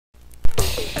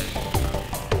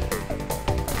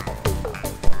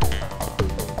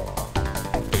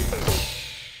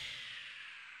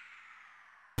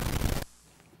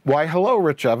Why, hello,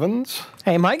 Rich Evans.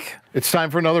 Hey, Mike. It's time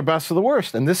for another Best of the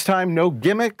Worst, and this time no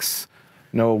gimmicks,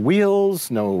 no wheels,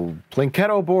 no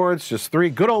Plinketto boards, just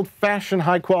 3 good old-fashioned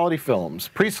high-quality films,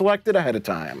 pre-selected ahead of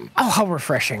time. Oh, how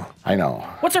refreshing. I know.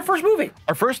 What's our first movie?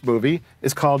 Our first movie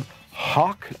is called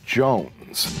Hawk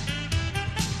Jones.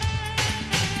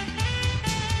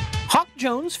 Hawk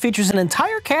Jones features an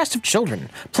entire cast of children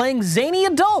playing zany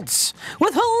adults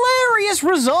with hilarious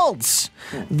results.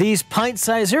 These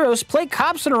pint-sized heroes play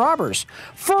cops and robbers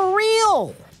for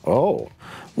real. Oh.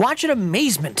 Watch in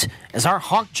amazement as our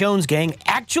Hawk Jones gang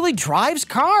actually drives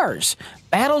cars,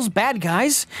 battles bad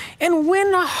guys, and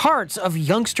win the hearts of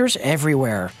youngsters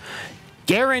everywhere.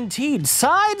 Guaranteed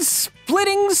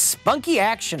side-splitting spunky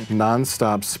action.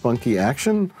 Non-stop spunky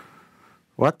action?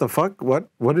 What the fuck? What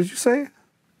did you say?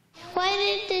 Why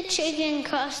did the chicken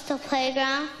cross the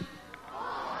playground?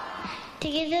 To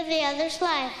get to the other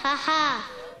slide. Ha ha.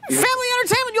 Family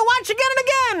entertainment you'll watch again and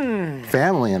again.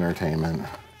 Family entertainment.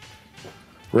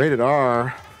 Rated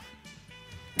R.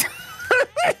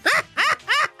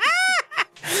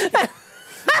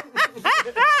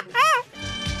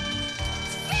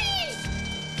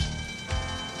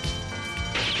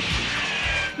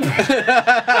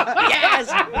 Yes!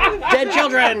 Dead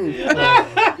children!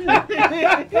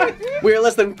 We are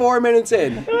less than 4 minutes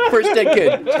in. First dead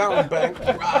kid. Town bank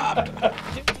robbed.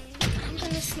 I'm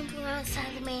gonna sneak around outside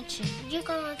the mansion. You're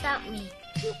going without me.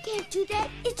 You can't do that.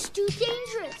 It's too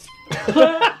dangerous. What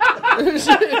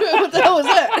the hell was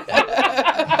that?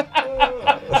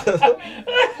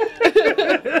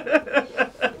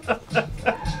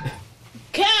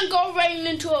 Can't go right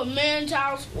into a man's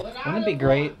house. Wouldn't it be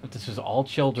great if this was all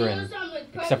children,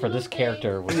 except for this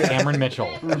character with Cameron Mitchell?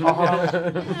 The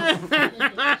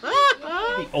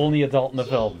only adult in the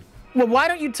film. Well, why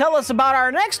don't you tell us about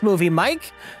our next movie,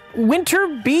 Mike?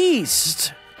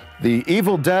 Winterbeast. The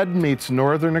Evil Dead meets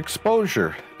Northern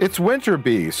Exposure. It's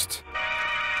Winterbeast.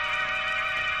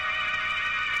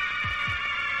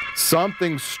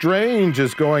 Something strange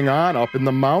is going on up in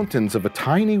the mountains of a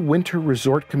tiny winter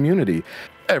resort community.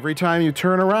 Every time you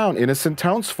turn around, innocent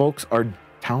townsfolk are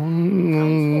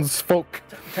townsfolk.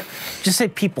 Just say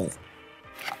people.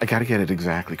 I gotta get it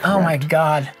exactly correct. Oh my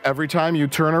God. Every time you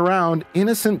turn around,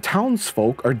 innocent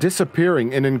townsfolk are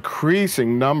disappearing in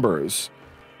increasing numbers.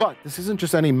 But this isn't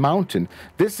just any mountain.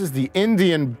 This is the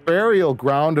Indian burial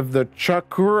ground of the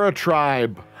Chakura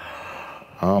tribe.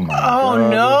 Oh my God. Oh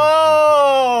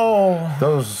no!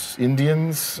 Those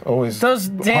Indians always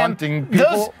haunting people.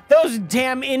 people. Those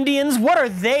damn Indians, what are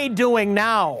they doing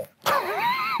now?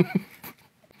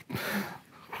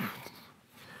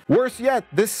 Worse yet,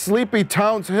 this sleepy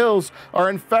town's hills are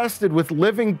infested with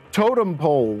living totem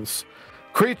poles,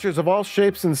 creatures of all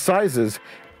shapes and sizes,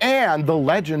 and the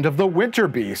legend of the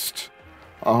Winterbeast.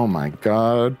 Oh my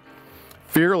God.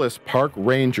 Fearless Park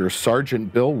Ranger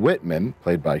Sergeant Bill Whitman,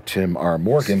 played by Tim R.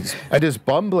 Morgan, and his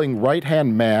bumbling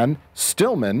right-hand man,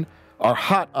 Stillman, are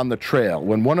hot on the trail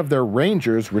when one of their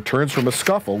rangers returns from a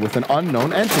scuffle with an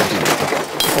unknown entity.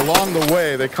 Along the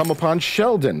way, they come upon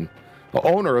Sheldon, the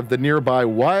owner of the nearby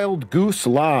Wild Goose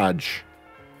Lodge.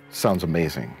 Sounds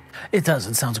amazing. It does.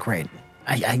 It sounds great.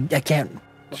 I can't.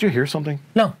 Did you hear something?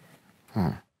 No.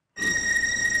 Huh.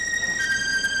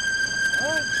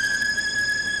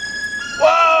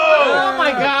 Oh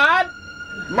my God!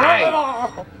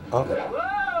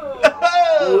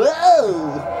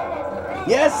 Whoa!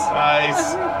 Yes!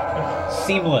 Nice.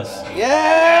 Seamless.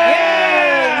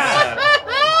 Yes!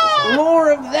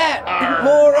 More of that!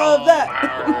 More of that!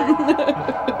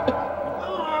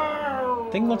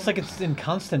 Thing looks like it's in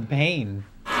constant pain.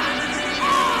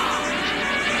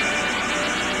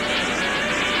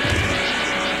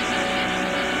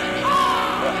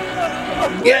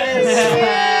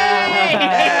 Yes!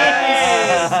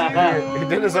 He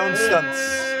did his own stunts.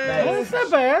 That's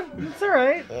not bad. It's all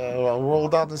right. Well, roll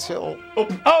down this hill.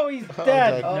 Oh, he's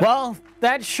dead. Well,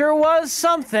 that sure was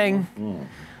something.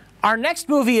 Our next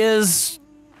movie is...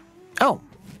 Oh.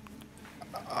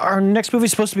 Our next movie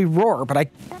is supposed to be Roar, but I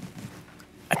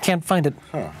can't find it.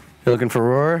 You're looking for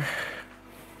Roar?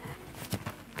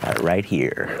 Got it right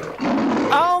here.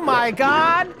 Oh my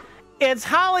God! It's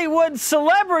Hollywood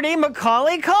celebrity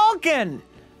Macaulay Culkin!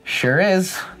 Sure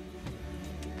is.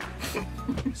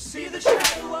 See the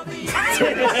shadow of the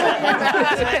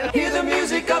hear the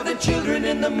music of the children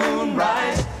in the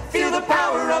moonrise. Feel the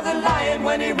power of the lion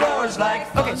when he roars like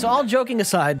thunder. Okay, so all joking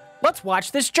aside, let's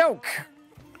watch this joke.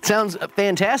 Sounds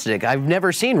fantastic. I've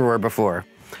never seen Roar before.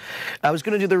 I was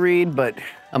gonna do the read, but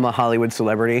I'm a Hollywood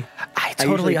celebrity. I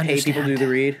totally usually pay people to do the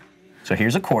read. So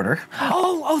here's a quarter.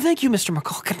 Oh, thank you, Mr.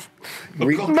 McCulkin.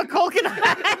 McCulkin.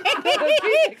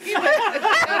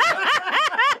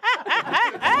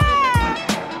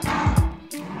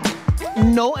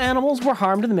 No animals were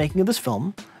harmed in the making of this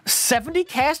film. 70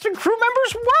 cast and crew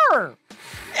members were.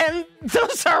 And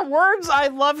those are words I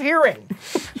love hearing.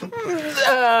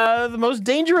 The most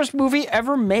dangerous movie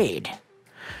ever made.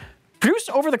 Produced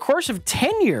over the course of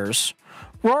 10 years,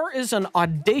 Roar is an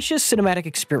audacious cinematic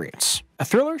experience. A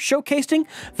thriller showcasing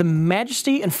the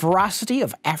majesty and ferocity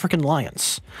of African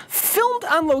lions. Filmed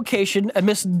on location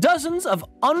amidst dozens of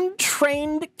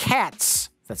untrained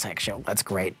cats. That's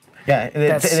great. Yeah,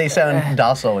 they sound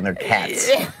docile when they're cats.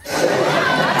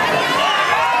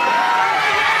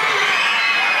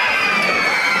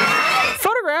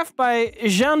 Photographed by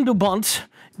Jean Dubont,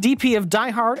 DP of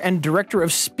Die Hard and director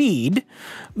of Speed,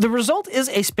 the result is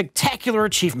a spectacular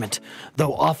achievement,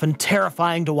 though often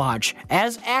terrifying to watch,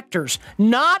 as actors,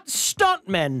 not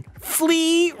stuntmen,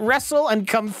 flee, wrestle, and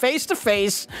come face to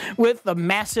face with the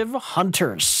massive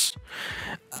hunters.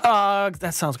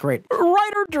 That sounds great.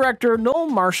 Writer-director Noel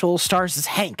Marshall stars as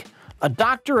Hank, a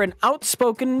doctor and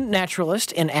outspoken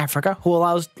naturalist in Africa who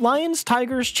allows lions,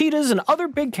 tigers, cheetahs, and other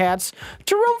big cats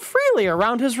to roam freely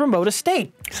around his remote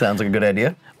estate. Sounds like a good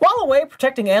idea. While away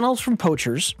protecting animals from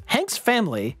poachers, Hank's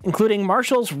family, including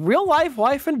Marshall's real-life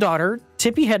wife and daughter,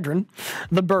 Tippi Hedren,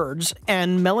 the birds,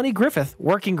 and Melanie Griffith,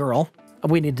 working girl.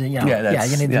 We need to, you need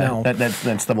to know.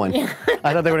 That's the one.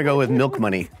 I thought they were going to go with Milk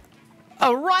Money.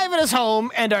 Arrive at his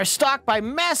home and are stalked by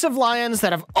massive lions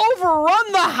that have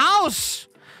overrun the house.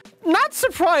 Not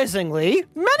surprisingly,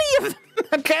 many of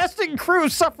the cast and crew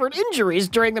suffered injuries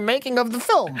during the making of the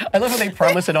film. I love how they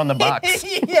promise it on the box.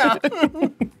 Yeah.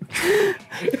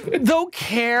 Though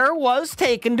care was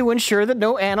taken to ensure that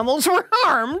no animals were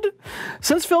harmed.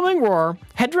 Since filming Roar,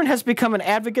 Hedren has become an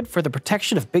advocate for the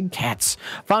protection of big cats,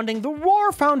 founding the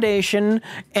Roar Foundation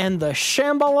and the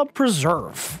Shambhala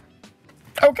Preserve.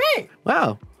 Okay.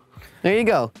 Wow. There you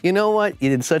go. You know what? You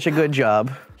did such a good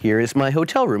job. Here is my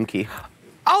hotel room key.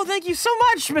 Oh, thank you so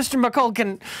much, Mr.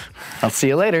 McCulkin. I'll see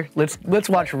you later. Let's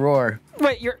watch Roar.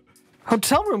 Wait, your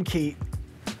hotel room key?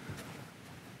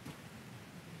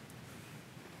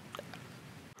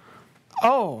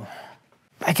 Oh,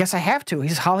 I guess I have to.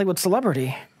 He's a Hollywood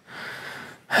celebrity.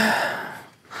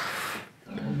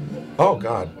 Oh,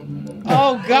 God.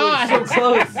 Oh, God. So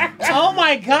close. Oh,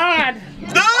 my God.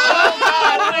 No! Oh,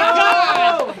 God.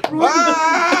 Oh, my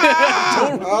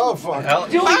God. Oh, fuck.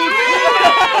 Yes!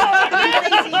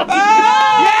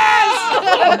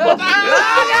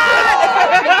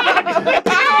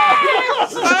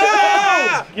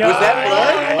 Was that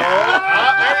blood?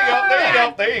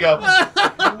 There you go.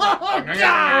 Oh,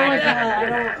 God.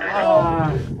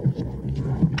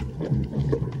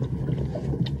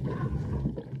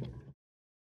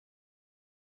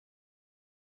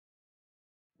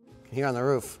 Here on the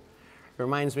roof. It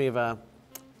reminds me of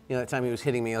that time he was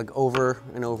hitting me like over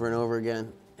and over and over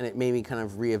again, and it made me kind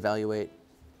of reevaluate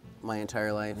my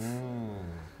entire life.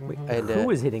 Who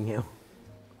was hitting you?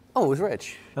 Oh, it was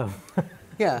Rich. Oh.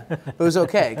 Yeah, it was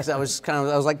okay because I was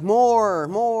like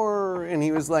more, and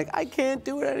he was like, I can't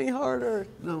do it any harder.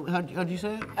 No, how'd you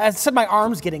say it? I said my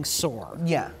arm's getting sore.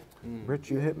 Yeah. Rich,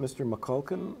 you hit Mr.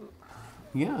 McCulkin?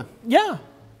 Yeah. Yeah.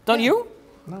 Don't you?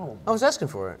 No. I was asking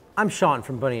for it. I'm Shawn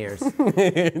from Bunny Ears.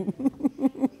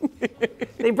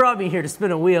 They brought me here to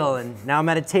spin a wheel, and now I'm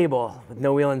at a table with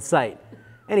no wheel in sight.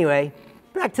 Anyway,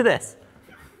 back to this.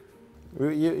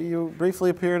 You briefly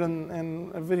appeared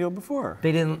in a video before.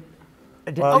 They didn't.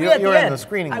 Well, at you were the in end. the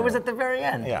screening I was room. at the very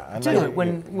end. Yeah, and Dude, then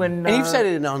when And you've said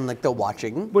it on like the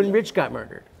watching. when Rich got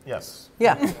murdered. Yes.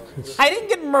 Yeah. I didn't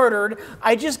get murdered.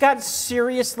 I just got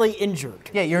seriously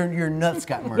injured. Yeah, your nuts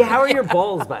got murdered. Yeah, how are your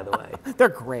balls, by the way? They're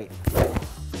great.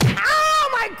 Ow,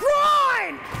 my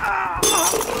groin!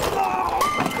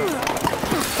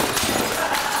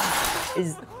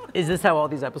 Is this how all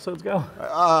these episodes go?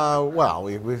 Well,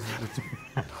 we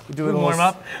do it warm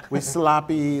up? We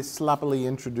sloppily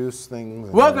introduce things.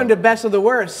 Welcome to Best of the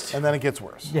Worst. And then it gets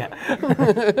worse. Yeah.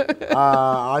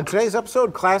 On today's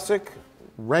episode, classic,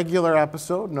 regular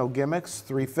episode, no gimmicks,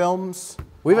 3 films.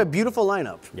 We have a beautiful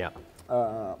lineup. Yeah.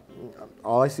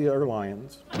 All I see are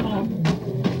lions.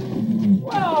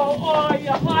 Oh, are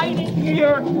you hiding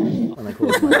here? And I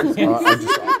close my eyes.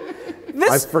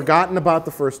 I've forgotten about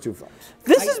the first 2 films.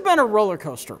 This has been a roller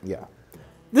coaster. Yeah.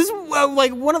 This is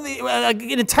like one of the an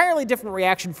entirely different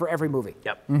reaction for every movie.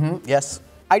 Yep. Yes.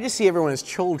 I just see everyone as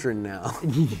children now.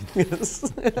 Yes.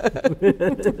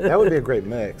 That would be a great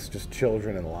mix, just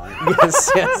children and lions.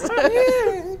 Yes.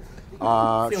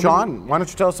 Shawn, why don't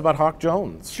you tell us about Hawk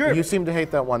Jones? Sure. You seem to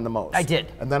hate that one the most. I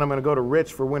did. And then I'm going to go to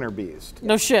Rich for Winterbeast.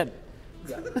 No shit.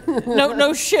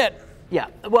 No shit. Yeah,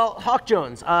 well, Hawk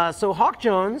Jones. So Hawk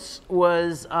Jones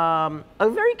was a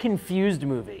very confused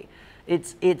movie.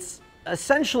 It's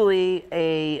essentially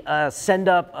a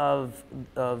send-up of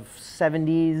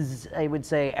 70s, I would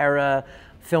say, era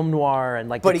film noir and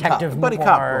like detective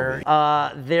noir.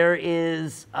 There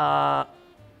is a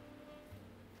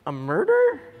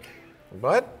murder?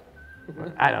 What?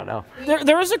 I don't know.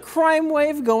 There is a crime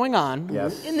wave going on.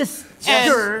 Yes. In this,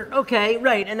 sure, okay,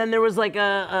 right. And then there was like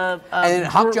and then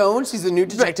Hawk Jones, he's the new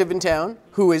detective in town,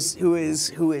 who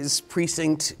is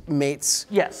precinct mates.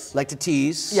 Yes. Like to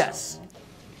tease. Yes.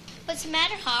 What's the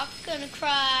matter, Hawk? Gonna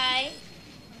cry?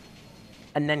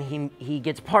 And then he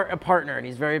gets a partner, and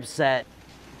he's very upset.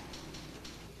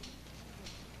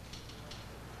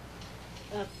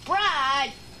 A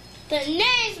bride? The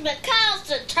name's McCall's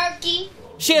the turkey.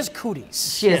 She has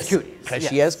cooties. She has cooties. Because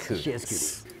she has cooties. She has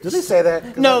cooties. Do they say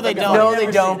that? No, they don't. No, they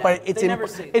don't, but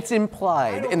it's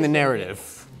implied in the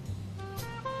narrative.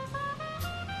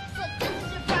 So this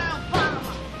is your brown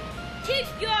bomber. Keep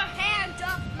your hands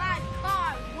off my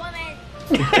car, woman.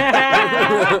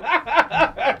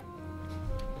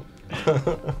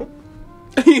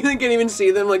 You can't even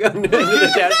see them like under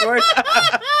the dashboard.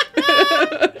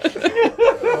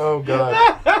 Oh,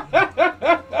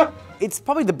 God. It's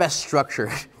probably the best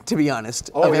structure, to be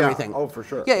honest, Oh, of yeah. everything. Oh, for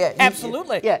sure. Yeah.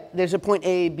 Absolutely. Yeah, there's a point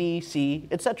A, B, C,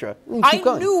 etc. I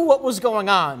knew what was going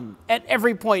on at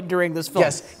every point during this film.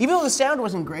 Yes, even though the sound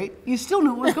wasn't great, you still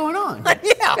knew what was going on.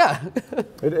 Yeah.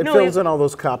 It No, fills in all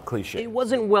those cop cliches. It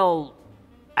wasn't well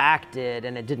acted,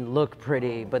 and it didn't look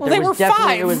pretty, but Well, there they was were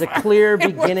definitely, 5. it was a clear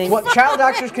beginning. What child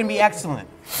actors can be excellent.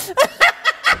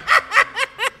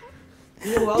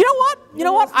 You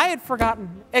know what? I had forgotten.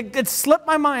 It slipped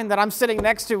my mind that I'm sitting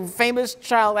next to famous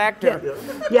child actor.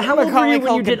 Yeah, how old were Macaulay you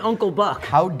when you Culkin. did Uncle Buck?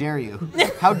 How dare you?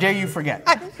 How dare you forget?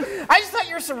 I just thought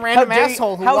you were some random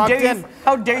asshole who walked in.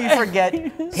 How dare you forget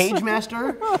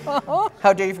Pagemaster?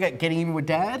 How dare you forget Getting Even with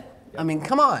Dad? I mean,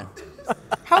 come on.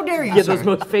 How dare you, Yeah, sir? those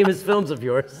most famous films of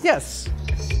yours. Yes.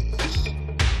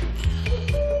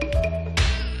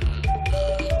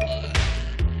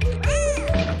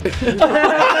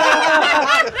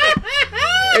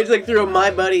 It's like through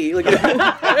my buddy. Like,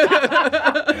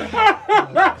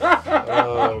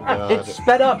 Oh, God. It's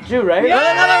sped up too, right?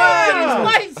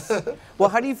 well,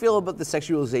 how do you feel about the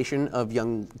sexualization of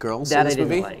young girls That in I this didn't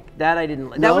movie? like. That I didn't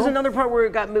like. No? That was another part where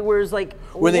it got me, where it's like,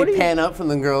 Where what they are you- pan up from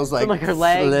the girls like her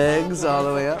legs. all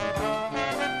the way up.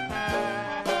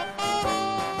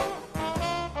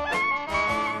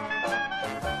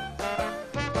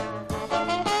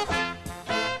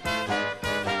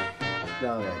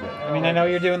 I mean, I know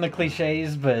you're doing the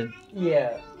cliches, but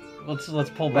Yeah. let's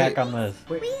pull back on this.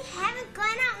 We haven't gone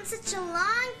out in such a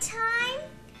long time.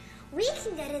 We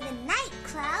can go to the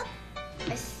nightclub.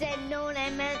 I said no and I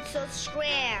meant so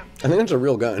scram. I think it's a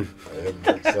real gun.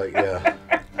 It's like, yeah.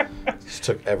 Just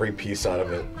took every piece out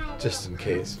of it, just in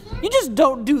case. You just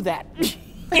don't do that.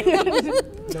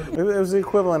 It was the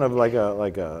equivalent of like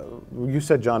a you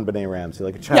said John Benet Ramsey,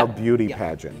 like a child beauty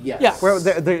pageant. Yeah.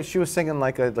 Where she was singing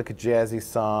like a jazzy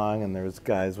song, and there was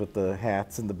guys with the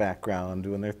hats in the background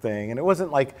doing their thing, and it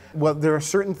wasn't like, well, there are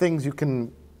certain things you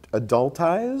can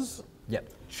adultize,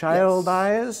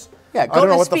 childize. Yeah, I go don't to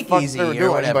know a what the fuck speakeasy they were or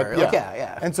doing, whatever. but Like,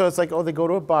 yeah. And so it's like, oh, they go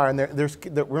to a bar, and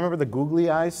remember the googly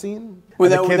eye scene?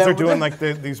 With And the that- kids that- are doing like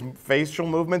these facial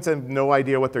movements and no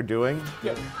idea what they're doing.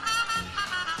 Yeah.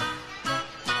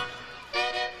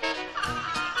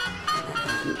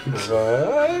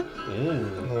 What?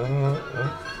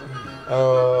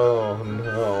 Oh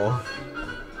no.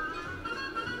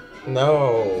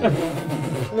 No.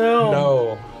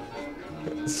 No.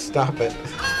 Stop it.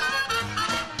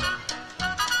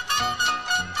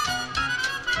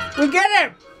 We get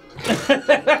him.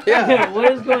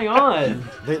 What is going on?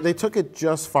 They took it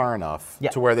just far enough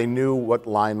to where they knew what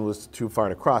line was too far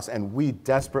to cross, and we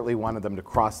desperately wanted them to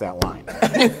cross that line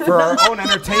for our own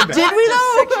entertainment. Did we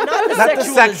though? Not the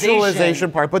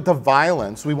sexualization part, but the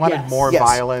violence. We wanted more Yes.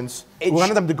 violence. We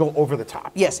wanted them to go over the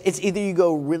top. Yes, it's either you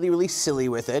go really, really silly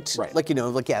with it, Right. like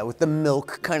with the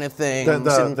milk kind of thing.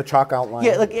 The chalk outline.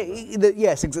 Yeah,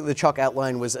 yes, exactly. The chalk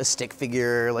outline was a stick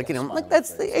figure,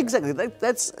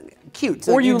 that's cute.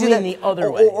 So Or you do lean the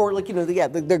other way. or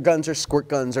their guns are squirt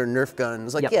guns or Nerf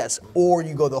guns, yes. Or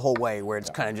you go the whole way where it's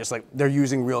kind of just like they're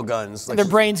using real guns. Like, Their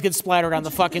brains get splattered on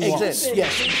the fucking walls.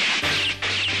 yes.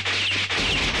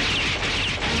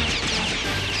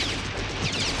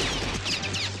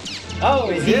 Oh,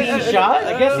 is he being shot?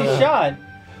 I guess he's shot.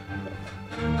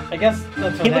 I guess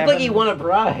that's what He looked like he happened. won a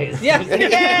prize. Yeah.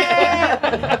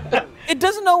 It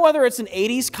doesn't know whether it's an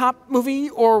 80s cop movie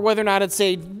or whether or not it's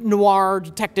a noir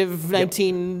detective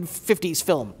 1950s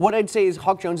film. What I'd say is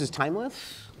Hawk Jones is timeless.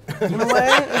 In a way,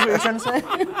 is what you're trying to say?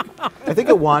 I think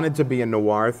it wanted to be a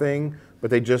noir thing, but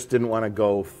they just didn't want to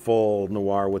go full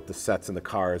noir with the sets and the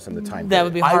cars and the time. That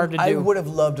would be hard to do. I would have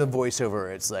loved a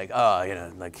voiceover. It's like, oh, you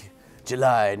know, like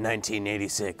July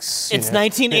 1986. It's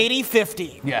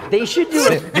 1980-50. Yeah. They should do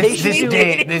it.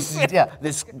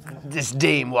 This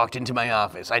dame walked into my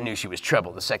office. I knew she was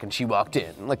trouble the second she walked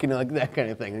in. Like, you know, like that kind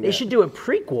of thing. They should do a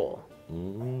prequel.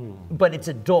 But it's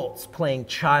adults playing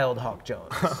child Hawk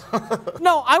Jones.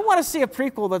 No, I want to see a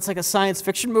prequel that's like a science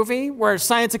fiction movie where a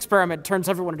science experiment turns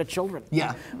everyone into children.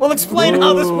 Yeah. We'll explain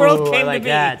how this world came I like to be.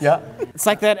 that. Yeah. It's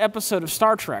like that episode of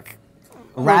Star Trek.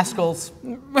 Rascals.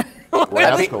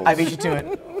 Rascals. I beat you to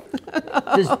it.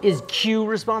 Is Q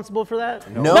responsible for that?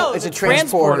 No, it's a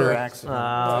transporter.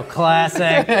 Oh,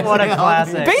 classic. What a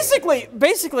classic.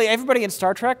 Basically, everybody in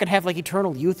Star Trek could have like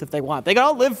eternal youth if they want. They could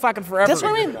all live fucking forever. That's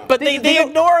what I mean. But they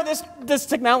ignore this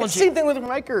technology. Same thing with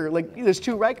Riker. Like, there's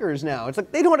 2 Rikers now. It's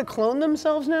like they know how to clone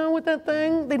themselves now with that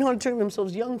thing. They know how to turn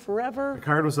themselves young forever.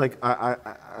 Picard was like, I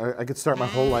could start my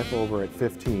whole life over at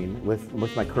 15 with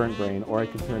my current brain, or I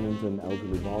could turn into an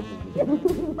elderly bald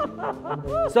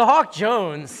man. So Hawk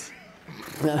Jones.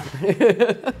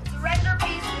 RedLetterMedia.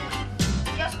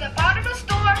 Just step out of the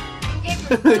store and get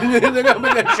your They're gonna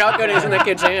put that shotgun is in that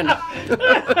kid's hand.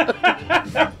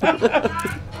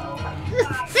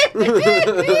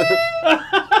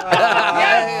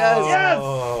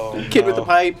 Yes. Kid with the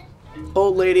pipe,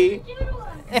 old lady.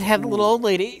 It had a little old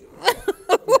lady.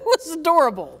 It was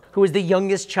adorable. Who was the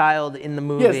youngest child in the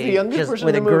movie? Yes, the youngest just person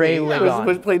with in a the gray movie wig on.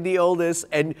 was played the oldest,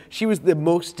 and she was the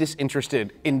most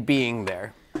disinterested in being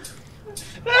there.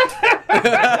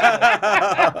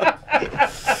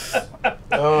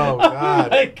 Oh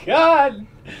God! My God!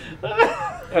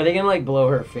 Are they gonna like blow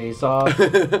her face off?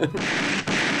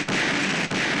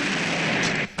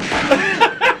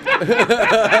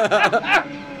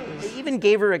 They even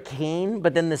gave her a cane,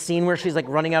 but then the scene where she's like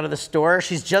running out of the store,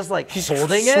 she's just like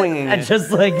holding it swinging and it. just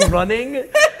like running.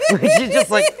 Like, she's just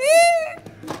like.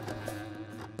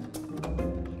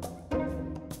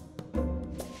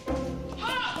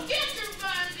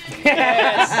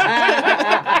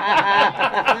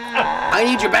 I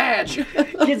need your badge.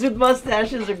 Kids with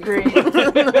mustaches are great.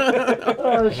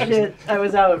 Oh shit, I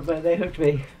was out, but they hooked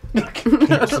me.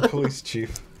 There's the police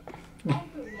chief.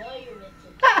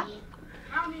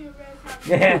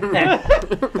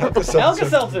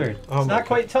 Alka-Seltzer. It's not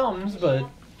quite Tums, but...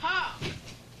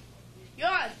 You're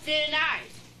on thin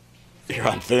ice. You're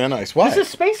on thin ice. Why? This is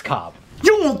Space Cop.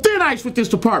 You on thin ice with this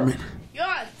department. You're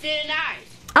on thin ice.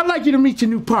 I'd like you to meet your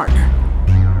new partner.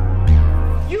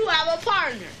 You have a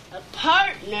partner. A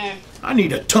partner? I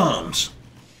need a Tums.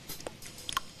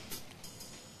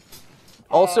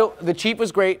 Also, the Chief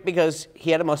was great because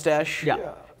he had a mustache.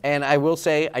 Yeah. And I will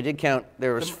say, I did count,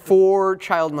 there was 4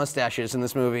 child mustaches in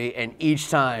this movie, and each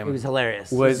time It was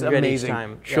hilarious. was It good each amazing.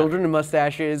 time. Yeah. Children and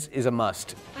mustaches is a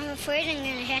must. I'm afraid I'm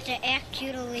gonna have to ask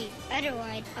you to leave.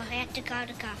 Otherwise, I'll have to call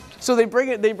the cops. So they bring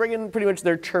in pretty much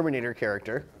their Terminator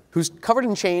character, who's covered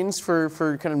in chains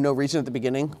for kind of no reason at the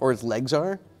beginning, or his legs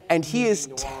are. And he is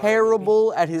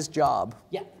terrible at his job.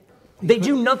 Yeah. They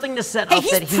do nothing to set Hey, up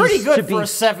that he's pretty to good be for a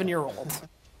 7-year-old.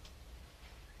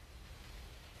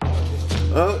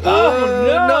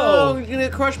 No! He's gonna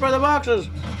get crushed by the boxes.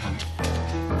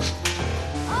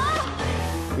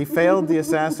 He failed the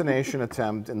assassination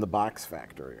attempt in the box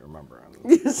factory, remember?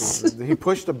 Yes. He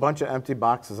pushed a bunch of empty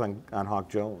boxes on Hawk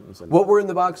Jones. And What were in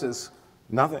the boxes?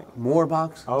 Nothing. More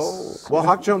boxes. Oh. Well,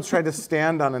 Hawk Jones tried to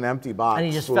stand on an empty box. And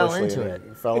he just fell foolishly, into and it.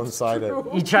 He fell inside it.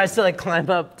 He tries to like climb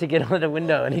up to get on the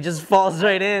window, and he just falls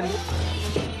right in.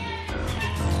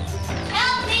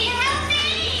 Help me! Help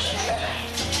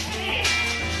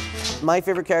me! My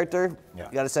favorite character,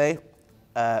 gotta say,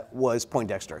 was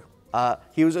Poindexter.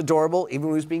 He was adorable, even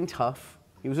when he was being tough.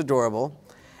 He was adorable.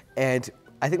 And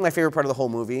I think my favorite part of the whole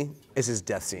movie is his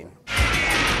death scene.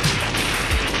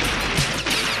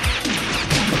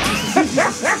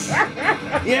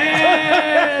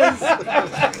 Yes!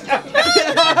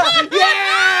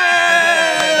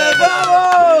 Yeah!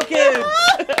 Bravo, kid!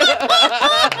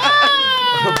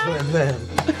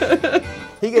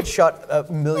 He gets shot a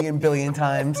million billion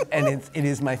times, and it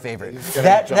is my favorite.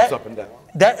 That jumps up and down.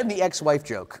 That and the ex-wife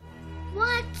joke.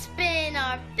 What's been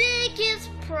our biggest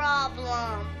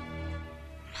problem?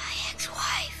 My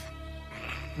ex-wife.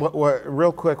 What,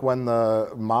 real quick, when the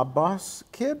mob boss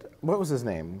kid, what was his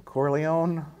name?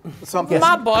 Corleone? Something.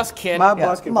 Mob boss kid. Mob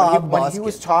boss kid. When he kid.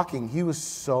 was talking, he was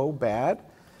so bad.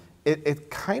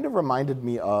 It kind of reminded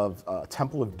me of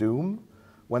Temple of Doom,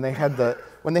 when they had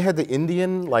the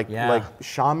Indian like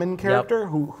shaman character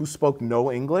who spoke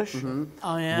no English.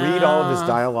 Oh yeah. Read all of his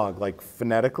dialogue like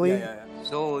phonetically.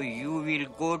 So you will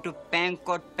go to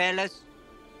Pankot Palace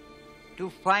to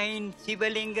find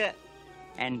Sivalinga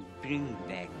and bring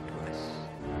back to us.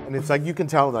 And it's like, you can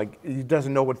tell, like, he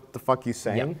doesn't know what the fuck he's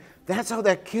saying. Yep. That's how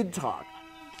that kid talked.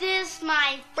 This,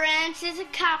 my friends, is a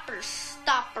copper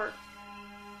stopper.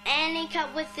 Any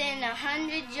cut within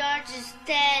 100 yards is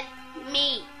dead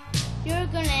meat. You're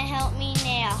gonna help me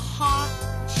nail Hawk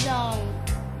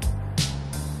Jones.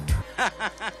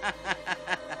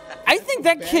 I think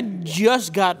that kid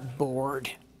just got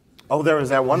bored. Oh, there was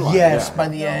that one line. Yes, by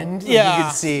the end, yeah. You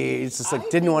could see, it's just like,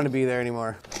 didn't want to be there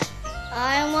anymore.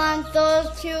 I want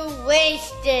those two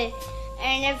wasted.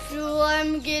 And if you let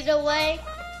them get away...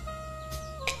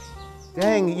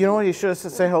 Dang, you know what? You should have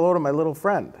said, say hello to my little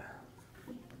friend.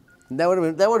 That would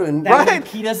have been That would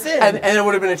keyed us in. And it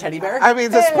would have been a teddy bear? I mean,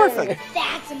 that's perfect.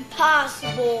 That's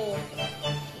impossible.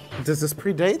 Does this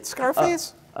predate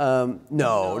Scarface? No.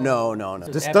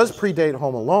 This does predate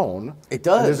Home Alone. It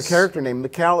does. There's a character named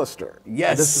McAllister.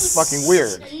 Yes. This is fucking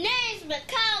weird. The name's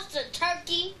McAllister,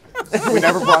 turkey. We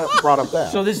never brought up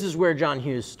that. So this is where John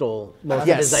Hughes stole most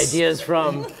of his ideas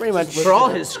from, pretty much for all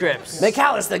his scripts.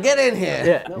 McAllister, get in here.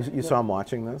 Yeah. You saw him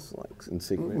watching this, like, in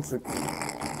secret?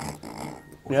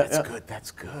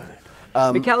 That's good.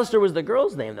 McAllister was the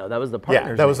girl's name, though. That was the partner's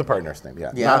name. Yeah, that was the partner's name,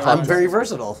 yeah. Yeah, I'm very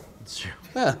versatile. It's true.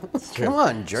 Yeah, It's true. Come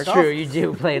on, jerk It's off. true. You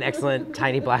do play an excellent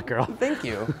tiny black girl. Thank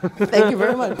you. Thank you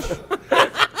very much.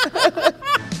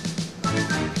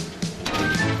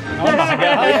 Oh my god.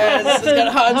 Yes, he's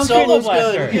got Han Solo's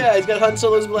gun. Yeah, he's got Han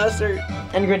Solo's blaster.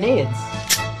 And grenades.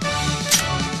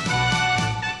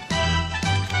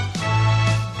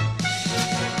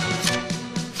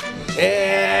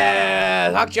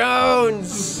 Yeah, Hawk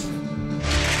Jones.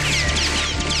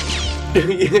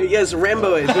 Yes,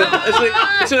 Rambo is. It's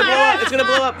gonna blow up. It's gonna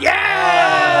blow up.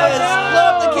 Yes! Blow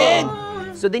up the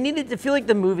kid. So they needed to feel like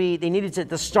the movie, they needed to, at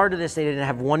the start of this, they didn't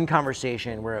have one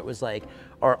conversation where it was like,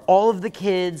 are all of the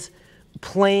kids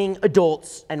playing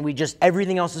adults and we just,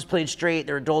 everything else is played straight,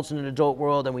 they're adults in an adult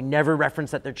world and we never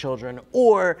reference that they're children?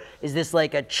 Or is this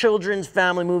like a children's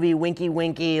family movie, winky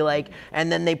winky, like,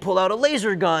 and then they pull out a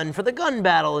laser gun for the gun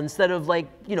battle instead of like,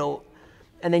 you know,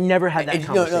 and they never had that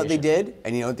conversation. No, they did.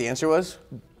 And you know what the answer was?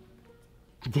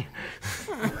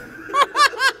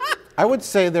 I would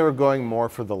say they were going more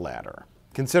for the latter,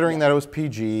 considering that it was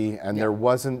PG and there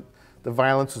wasn't, the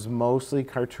violence was mostly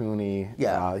cartoony.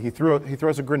 Yeah. He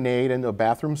throws a grenade into a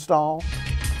bathroom stall.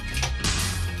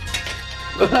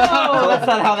 Oh, that's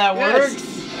not how that works.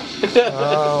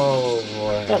 Oh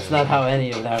boy. That's not how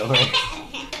any of that works.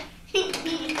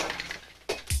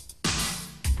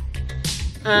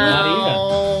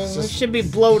 It should be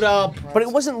blowed up. But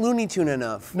it wasn't Looney Tune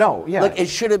enough. No, yeah. Like it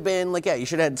should have been like, yeah, you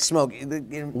should have had smoke.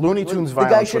 Looney Tunes The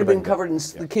violence guy should have been would've covered in,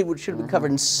 the kid should have been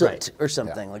covered in soot or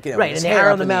something. Like, you know, Right, his and the hair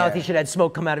arrow up in the in mouth, air. he should have had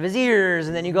smoke come out of his ears,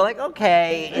 and then you go like,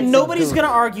 okay. it's Nobody's so going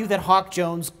to argue that Hawk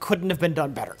Jones couldn't have been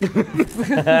done better.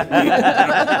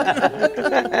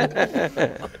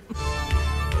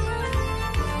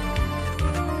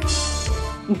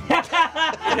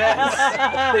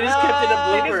 Yes. They just kept it a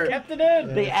blooper. kept it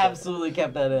in. They absolutely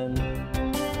kept that in.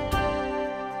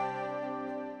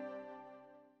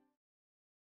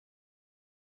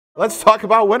 Let's talk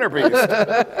about Winterbeast.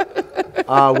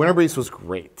 Winterbeast was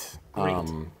great.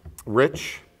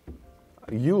 Rich,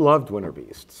 you loved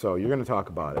Winterbeast, so you're going to talk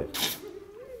about it.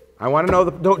 I want to know,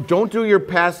 don't do your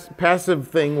passive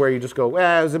thing where you just go,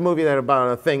 it was a movie about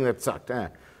a thing that sucked.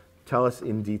 Tell us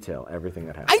in detail everything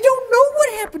that happened. I don't know what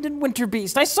happened in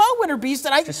Winterbeast. I saw Winterbeast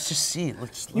and I Just see.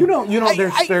 You know,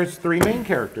 there's three main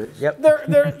characters. Yep.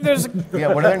 there's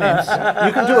Yeah. What are their names?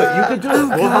 You can do it. You can do it.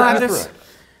 We'll run through it.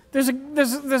 there's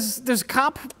a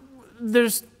cop.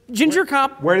 There's Ginger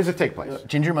Cop. Where does it take place?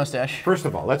 Ginger mustache. First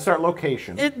of all, let's start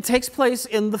location. It takes place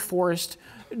in the forest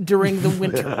during the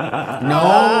winter.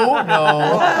 No.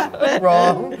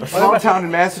 Wrong. A small town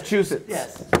in Massachusetts.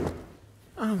 Yes.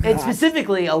 And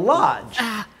specifically a lodge.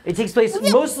 It takes place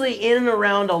mostly in and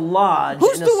around a lodge.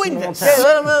 Who's in a doing small this?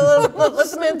 town. Hey, let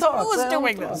the man talk. Who's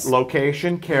doing this?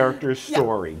 Location, characters,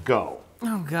 story. Go.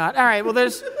 Oh God! All right. Well, there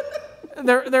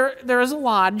is a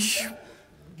lodge,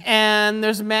 and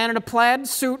there's a man in a plaid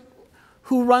suit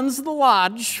who runs the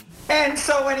lodge. And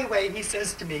so anyway, he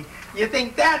says to me, "You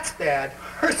think that's bad?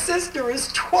 Her sister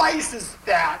is twice as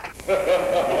fat."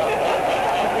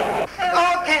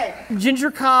 Okay.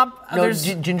 Ginger Cop. No, There's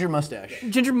ginger mustache.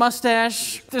 Ginger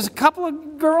Mustache. There's a couple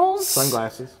of girls.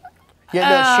 Sunglasses.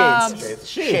 Yeah, no, shades.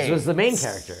 Shades was the main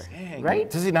character, right?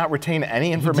 Does he not retain any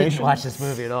Didn't information? watch this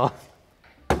movie at all.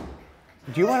 Do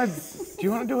you want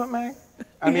to do it, Mac?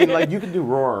 I mean, like you can do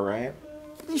Roar, right?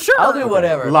 Sure. I'll do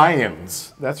whatever.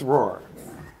 Lions. That's Roar.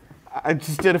 I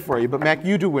just did it for you, but Mac,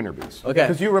 you do Winterbeast. Okay.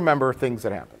 Because you remember things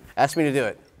that happened. Ask me to do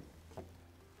it.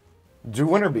 Do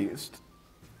Winterbeast.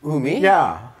 Who, me?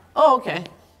 Yeah. Oh, okay.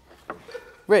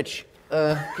 Rich,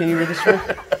 can you read this for me?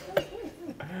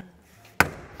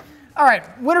 All right,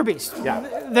 Winterbeast.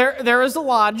 Yeah. There is a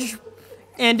lodge,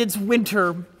 and it's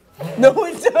winter. No,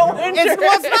 it's not winter. It's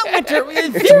not winter.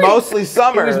 It's mostly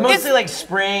summer. It was mostly like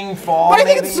spring, fall. But I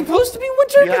think maybe. it's supposed to be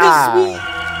winter Yeah.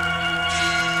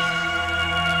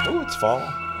 because Ooh, it's fall.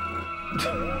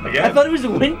 I thought it was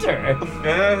winter.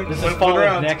 This is fall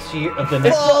of next year. Of the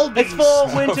next. It's fall,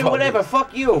 winter, whatever.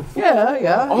 Fuck you.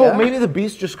 Yeah. Oh, maybe the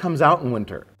beast just comes out in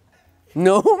winter.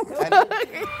 No.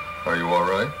 Are you all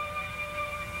right?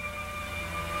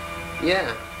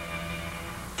 Yeah.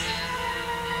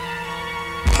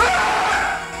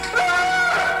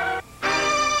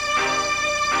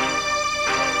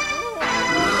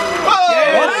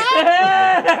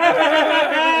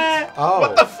 Oh.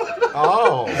 What the fuck?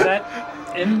 Oh. Is that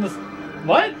in the?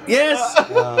 What? Yes.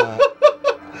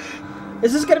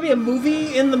 Is this gonna be a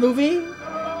movie in the movie?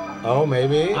 Oh,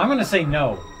 maybe. I'm gonna say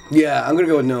no. Yeah, I'm gonna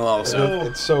go with no also.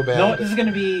 It's so bad. No, this is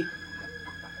gonna be.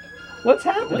 What's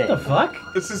happening? What the fuck?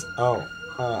 This is. Oh.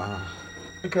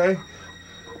 Okay.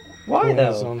 Why Pulling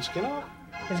his though? own skin out?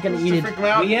 He's gonna eat it.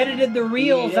 We edited the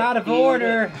reels out of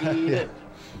order.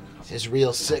 It's his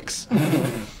real 6.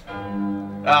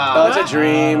 Oh, it's a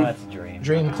dream. That's a dream.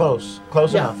 Dream close.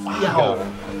 Close enough. Yeah.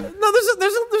 No,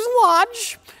 there's a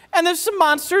lodge, and there's some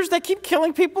monsters that keep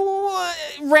killing people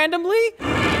randomly.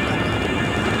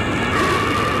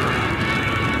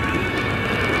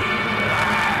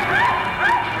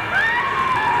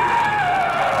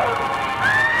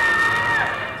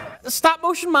 Stop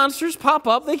motion monsters pop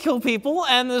up, they kill people,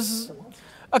 and there's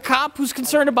a cop who's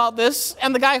concerned about this,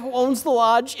 and the guy who owns the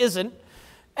lodge isn't.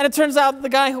 And it turns out the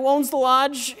guy who owns the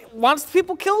lodge wants the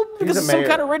people killed because He's of a some mayor.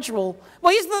 kind of ritual.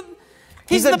 Well,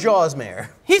 He's the Jaws mayor.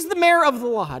 He's the mayor of the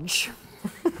lodge.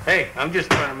 Hey, I'm just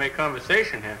trying to make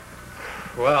conversation here.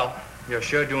 Well, you're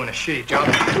sure doing a shitty job.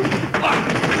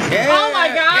 Yeah. Oh my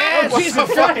God! Yes.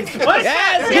 Jesus Christ! What?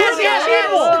 Yes.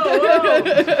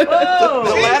 Whoa.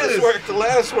 The lattice work. The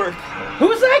lattice work.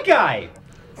 Who's that guy?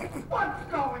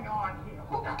 What's going on here?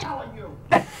 Who the hell are you?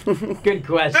 Good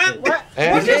question.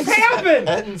 What just happened?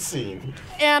 End scene.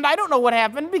 And I don't know what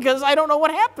happened because I don't know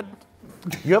what happened.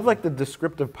 You have like the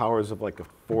descriptive powers of like a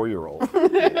 4-year-old.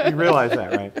 You realize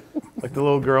that, right? Like the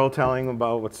little girl telling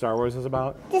about what Star Wars is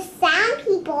about. The Sound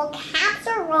People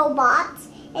capture robots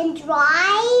and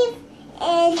drive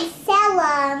and sell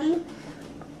them in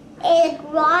a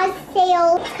garage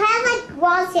sale. It's kind of like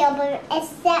garage sale, but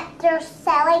except they're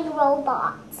selling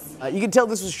robots. You can tell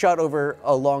this was shot over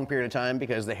a long period of time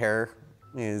because the hair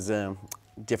is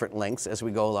different lengths as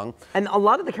we go along. And a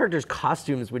lot of the characters'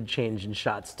 costumes would change in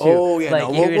shots too. Oh yeah, like,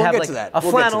 no, you would we'll have get like to that. a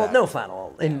We'll flannel, get to that. no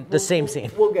flannel in the same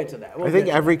scene. We'll get to that. I think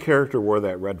every character wore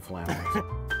that red flannel.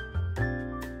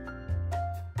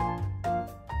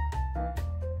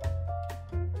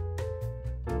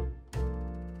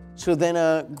 So then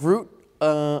Groot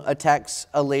attacks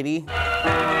a lady.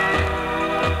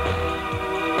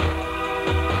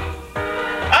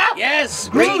 Yes,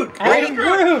 Groot. I am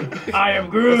Groot. I am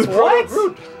Groot. What?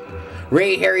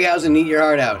 Ray Harryhausen, eat your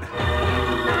heart out.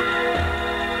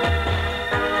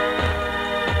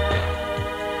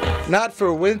 Not for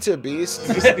Winterbeast.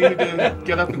 You just needed to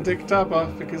get up and take your top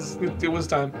off because it was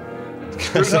time.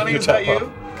 Groot, honey, is that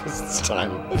you? Because it's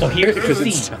time. So here's the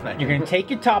scene. You're gonna take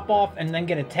your top off and then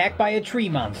get attacked by a tree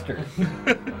monster.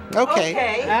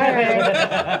 Okay. All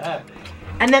right.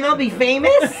 And then I'll be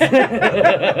famous?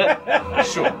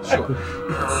 Sure.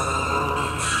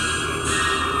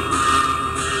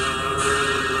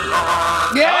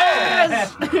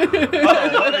 Yes!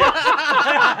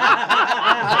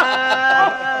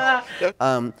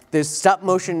 There's stop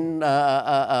motion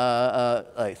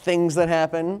things that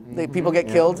happen. People get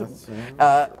killed.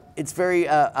 It's very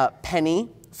Penny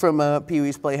from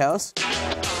Pee-wee's Playhouse.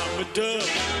 I'm a duck,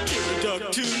 you're a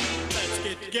duck too. Let's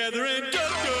get together and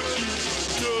duck.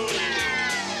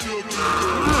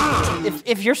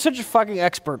 If you're such a fucking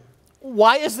expert,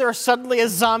 why is there suddenly a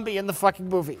zombie in the fucking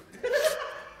movie?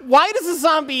 Why does a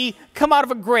zombie come out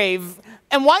of a grave,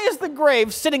 and why is the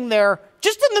grave sitting there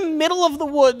just in the middle of the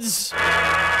woods?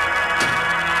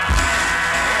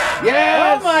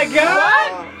 Yes! Oh my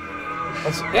God!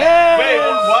 Yes! Wait,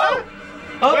 what?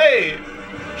 Oh. Wait.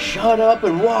 Shut up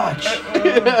and watch.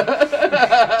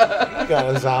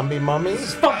 Got a zombie mummy. This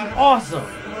is fucking awesome.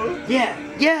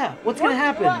 Yeah. What's gonna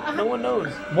happen? No one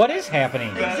knows. What is happening?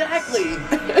 Exactly.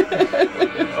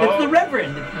 It's the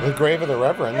Reverend. The grave of the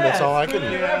Reverend. Yeah, That's all I can.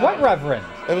 What Reverend?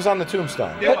 It was on the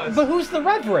tombstone. But who's the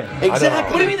Reverend?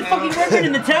 Exactly. What do you mean the fucking Reverend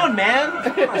in the town, man?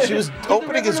 She was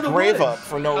opening his grave up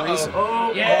for no reason.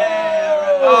 Oh,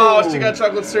 yeah. Oh, she got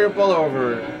chocolate syrup all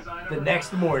over her. The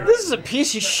next morning. This is a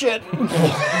piece of shit.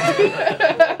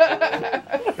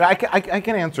 I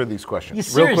can answer these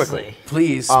questions real quickly.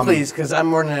 Please, please, because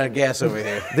I'm running out of gas over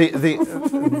here.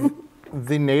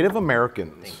 The Native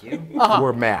Americans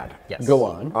were mad. Yes. Go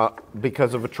on.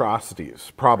 Because of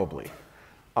atrocities, probably.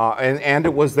 And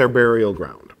it was their burial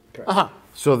ground.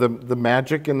 So the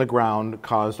magic in the ground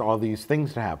caused all these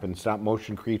things to happen. Stop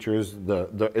motion creatures.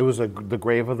 It was the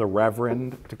grave of the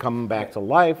Reverend to come back to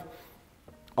life.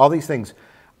 All these things.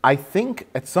 I think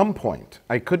at some point,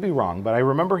 I could be wrong, but I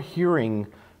remember hearing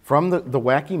from the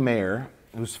wacky mayor,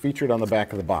 who's featured on the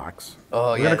back of the box.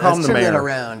 Oh, I'm yeah, gonna call him the mayor.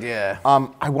 around, yeah.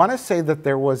 I want to say that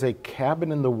there was a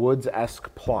cabin in the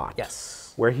woods-esque plot.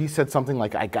 Yes. Where he said something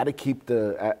like, I got to keep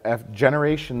the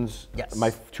generations,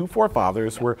 my two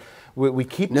forefathers, we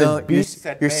keep the beasts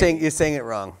at you're bay. saying it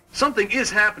wrong. Something is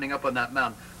happening up on that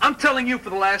mountain. I'm telling you for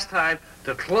the last time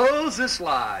to close this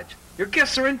lodge. Your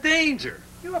guests are in danger.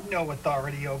 You have no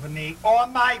authority over me or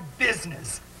my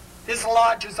business. This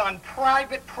lodge is on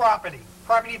private property.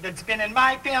 Property that's been in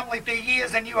my family for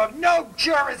years, and you have no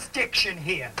jurisdiction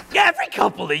here. Every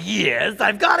couple of years,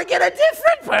 I've got to get a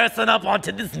different person up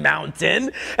onto this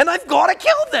mountain, and I've got to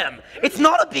kill them. It's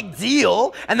not a big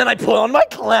deal. And then I put on my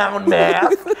clown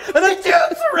mask, and I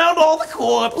dance around all the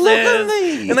corpses. Look at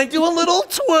me. And I do a little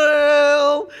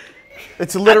twirl.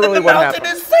 It's literally what happened. And the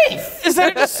mountain is safe. Is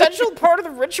that an essential part of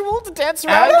the ritual to dance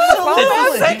around? Absolutely. It's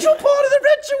an essential part of the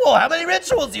ritual. How many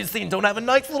rituals you've seen don't have a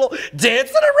nice little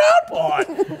dancing around part?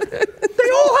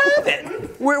 They all have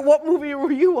it. What movie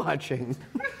were you watching?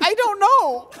 I don't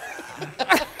know.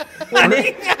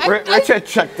 Richard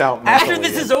checked out. After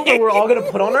this is over, we're all going to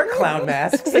put on our clown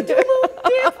masks and do a little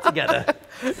dance together.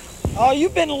 Oh,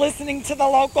 you've been listening to the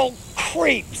local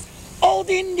creeps.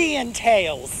 Old Indian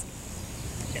tales.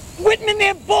 Whitman,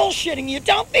 they're bullshitting you.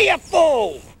 Don't be a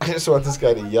fool. I just want this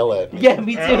guy to yell at me. Yeah,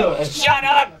 me too. Shut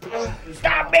up!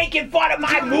 Stop making fun of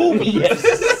my movies!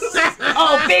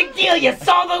 Oh, big deal, you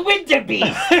saw the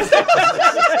Winterbeast!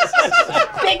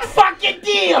 Big fucking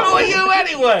deal! Who are you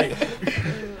anyway?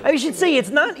 I should say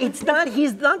he's not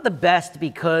the best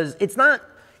because it's not.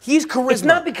 He's charisma. It's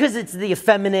not because it's the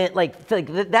effeminate,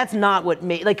 that's not what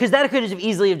made, because that could have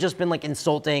easily have just been like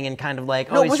insulting and kind of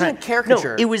like, no, it wasn't a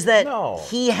caricature. No, it was that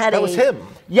he had that was him.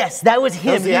 Yes, that was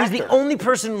him. He was the only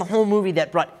person in the whole movie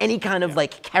that brought any kind of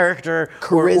like character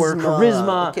or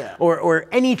charisma or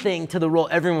anything to the role.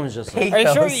 Everyone was just like, Are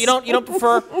you sure you don't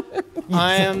prefer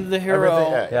I am the hero?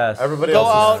 Yes. Everybody Go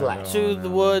else is out to the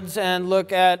woods and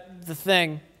look at the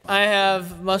thing. I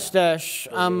have mustache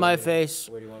on my face.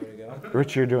 Where do you want me to go?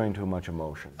 Rich, you're doing too much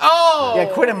emotion. Oh! Yeah,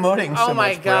 quit emoting so Oh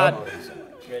my much, God!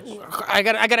 bro. I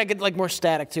gotta get like more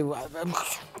static too.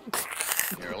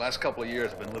 The last couple of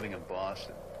years I've been living in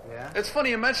Boston. Yeah? It's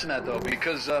funny you mention that, though,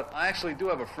 because I actually do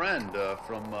have a friend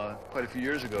from quite a few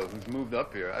years ago who's moved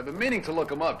up here. I've been meaning to look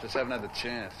him up, just haven't had the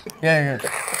chance. Yeah.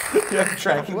 You have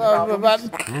tracking problems?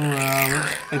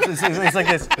 It's like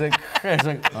this. It's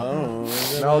like,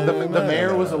 oh. No, the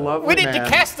mayor was a lovely We need man. to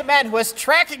cast a man who has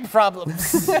tracking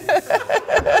problems.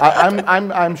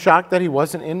 I'm shocked that he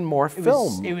wasn't in more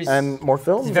film. More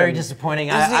films. It's very disappointing.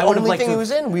 This is the only thing he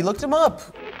was in. We looked him up.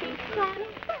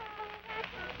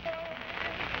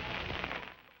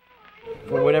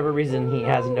 For whatever reason, he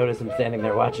hasn't noticed him standing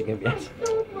there watching him yet.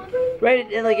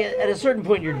 Right? And like at a certain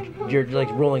point, you're like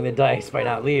rolling the dice by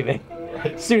not leaving.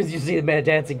 As soon as you see the man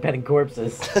dancing, petting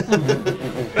corpses.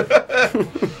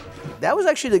 That was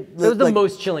actually the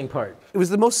most chilling part. It was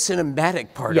the most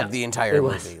cinematic part of the entire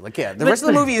movie. The rest of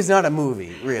the movie is not a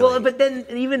movie, really. Well, but then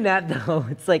even that though,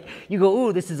 it's like you go,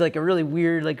 "Ooh, this is like a really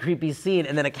weird, like creepy scene,"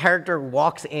 and then a character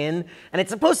walks in, and it's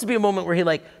supposed to be a moment where he's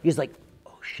like,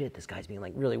 "Oh shit, this guy's being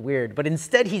like really weird," but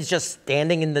instead he's just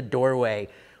standing in the doorway,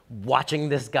 watching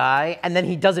this guy, and then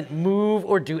he doesn't move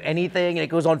or do anything, and it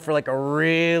goes on for like a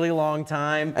really long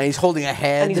time. And he's holding a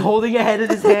head. And he's holding a head in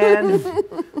his hand.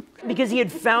 Because he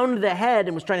had found the head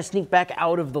and was trying to sneak back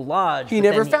out of the lodge. He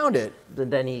never found it. But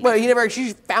then he... Well, he never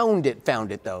actually found it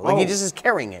though. Like he just is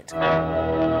carrying it.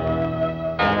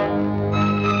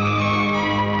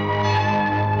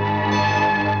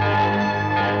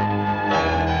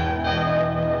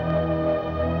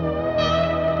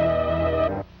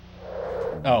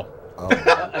 Oh.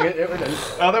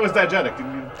 Oh, that was diegetic.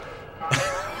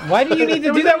 Why do you need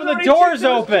to do that when the door's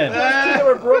open? They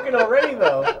were broken already,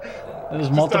 though. It was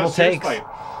multiple takes.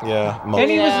 Yeah. And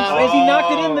he was, as he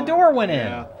knocked it in, the door went in.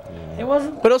 Yeah. It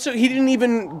wasn't. But also, he didn't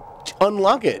even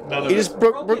unlock it. He just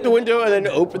broke the window and then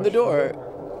opened the door.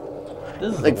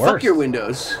 This is like, the worst. fuck your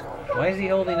windows. Why is he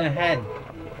holding a head?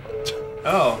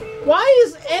 Oh. Why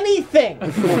is anything?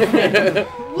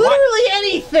 Literally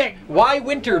anything. Why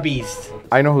Winterbeast?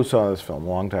 I know who saw this film a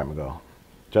long time ago.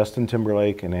 Justin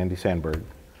Timberlake and Andy Samberg.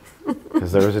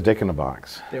 Because there was a dick in a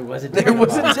box. There was a dick in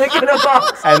a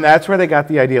box. And that's where they got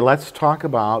the idea. Let's talk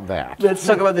about that. Let's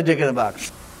talk about the dick in the box.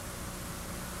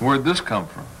 Where'd this come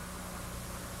from?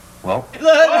 Well,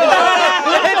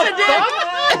 It's a dick.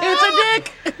 It's a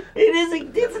dick.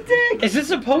 It's a dick. Is it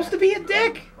supposed to be a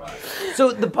dick?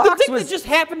 So the box The dick was that just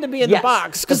happened to be in Yes. the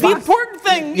box. Because The the box- important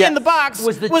thing in the box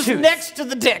was the was tooth. next to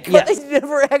the dick. Yes. They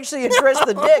never actually addressed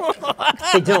the dick.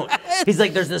 They don't. He's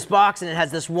like, there's this box and it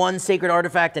has this one sacred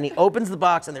artifact, and he opens the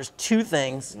box and there's two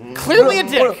things. Clearly a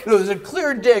dick. No, there's a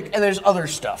clear dick and there's other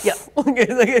stuff. Yeah.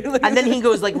 And then he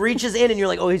goes like reaches in and you're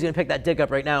like, oh, he's gonna pick that dick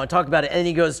up right now and talk about it. And then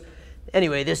he goes,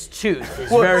 anyway, this tooth is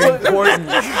very important.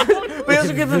 But he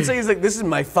also gives him saying, he's like, this is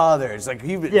my father. It's like,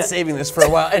 you've been saving this for a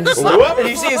while. And, just and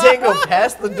you see his hand go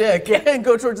past the dick and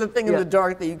go towards the thing in the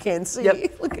dark that you can't see.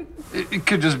 It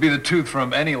could just be the tooth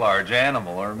from any large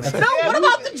animal, or No, what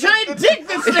about the giant dick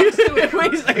that's next to it?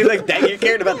 Wait a second, like, that, you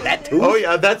cared about that tooth? Oh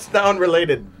yeah, that's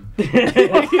unrelated. That's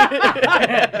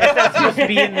supposed to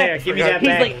be in there. Give me that He's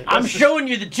back. like, I'm showing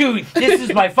you the tooth. This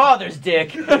is my father's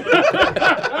dick.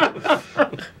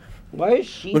 Why is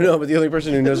she? Well, no, but the only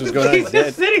person who knows what's going on is She's dead.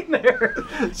 just sitting there.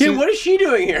 Yeah, what is she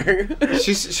doing here?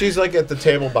 She's like at the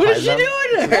table behind What is she them.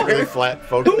 doing there? Really flat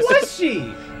focus. Who was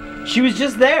she? She was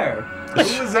just there. Who was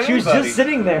She was anybody? just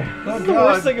sitting there. That's the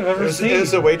worst thing I've ever seen. It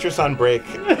was a waitress on break.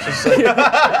 Just like,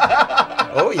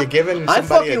 oh, you're giving I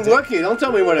somebody fucking work here. Don't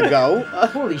tell me where to go.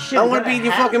 Holy shit. I want to be in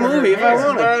your fucking movie if I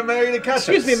want to. I married a cuss.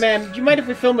 Excuse me, ma'am. Do you mind if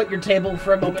we film at your table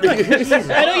for a moment?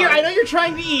 I know you're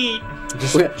trying to eat.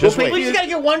 Just We wait. just gotta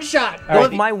get one shot. All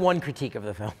right, my one critique of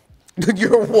the film.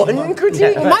 Your one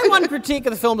critique? Well, my one critique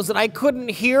of the film is that I couldn't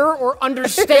hear or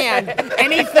understand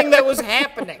anything that was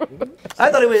happening. I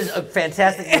thought it was a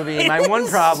fantastic movie. My one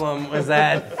problem was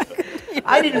that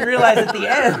I didn't realize at the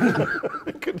end.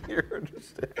 I couldn't hear or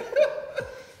understand.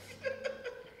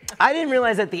 I didn't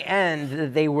realize at the end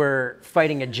that they were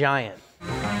fighting a giant.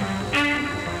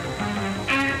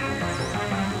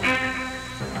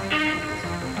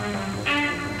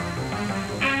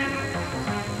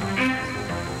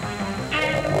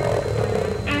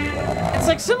 It's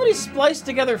like somebody spliced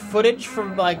together footage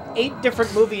from like 8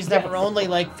 different movies that were only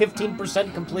like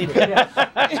 15% completed.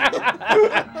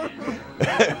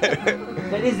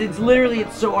 That is, it's literally,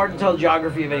 it's so hard to tell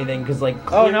geography of anything because like.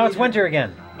 Oh, now it's winter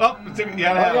again. Oh,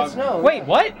 yeah. Snow. Wait,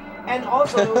 what? And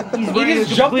also, he's wearing a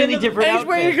just jumped completely into- different And he's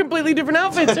wearing a outfit. completely different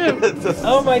outfit too.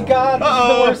 Oh my god, this is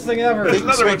the worst thing ever.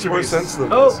 This makes more sense than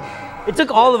this. Oh, it took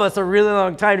all of us a really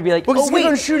long time to be like, Well, oh he's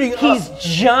wait, shooting he's Yeah.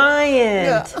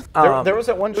 giant. There was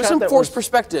that one There's shot some that forced was,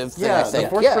 perspective thing, I yeah, think. the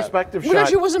forced perspective Which shot.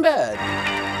 actually wasn't bad.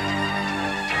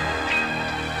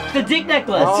 The dick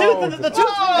necklace. Oh, The tooth.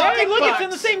 Hey, look, it's in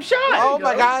the same shot. Oh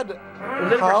my God!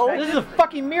 How? This is a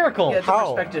fucking miracle. Yeah, it's a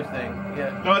How? perspective thing.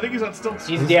 Yeah. No, I think he's on stilts.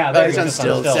 Yeah, He's on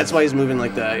stilts. That's why he's moving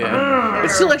like that. Yeah. But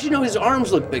still, actually, no, his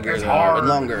arms look bigger though, and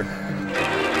longer.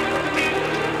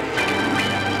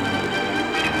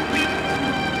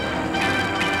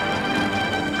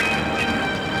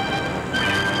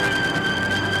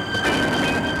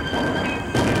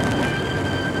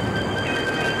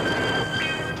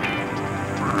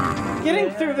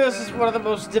 Getting through this is one of the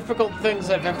most difficult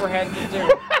things I've ever had to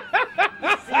do.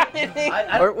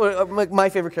 My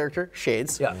favorite character,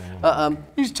 Shades. Yeah.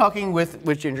 He's talking with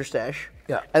Ginger Stash.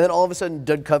 Yeah. And then all of a sudden,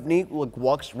 Dud Coveney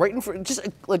walks right in front,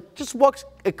 just walks,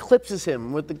 eclipses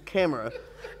him with the camera,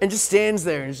 and just stands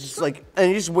there and just and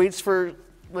he just waits for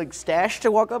Stash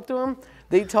to walk up to him.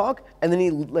 They talk, and then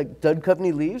Dud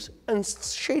Coveney leaves, and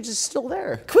Shades is still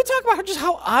there. Can we talk about just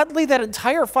how oddly that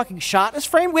entire fucking shot is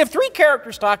framed? We have 3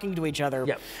 characters talking to each other.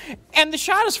 Yep. And the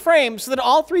shot is framed so that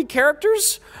all 3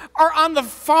 characters are on the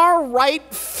far right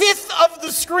 5th of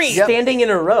the screen. Standing in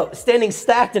a row, standing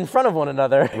stacked in front of one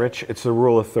another. Rich, it's the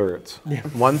rule of thirds.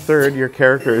 1/3 your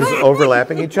characters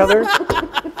overlapping each other.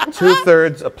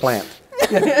 2/3 a plant.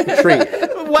 Tree.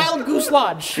 Wild Goose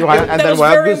Lodge. And then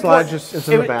Wild Goose Lodge is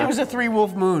in the back. It was a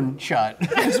 3-wolf moon shot.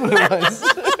 That's what it was.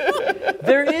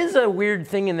 There is a weird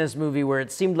thing in this movie where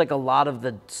it seemed like a lot of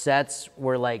the sets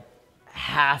were like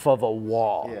half of a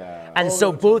wall. Yeah. And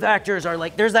so both actors are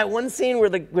like, there's that one scene where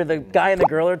the guy and the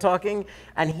girl are talking,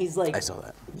 and he's like, I saw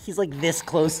that. He's like this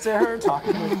close to her,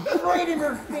 talking right in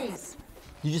her face.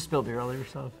 You just spilled beer all over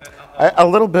yourself. A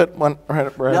little bit right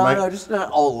No, just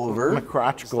not all over. My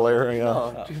crotch glare, yeah.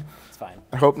 Oh, it's fine.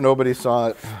 I hope nobody saw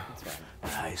it.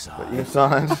 I saw But you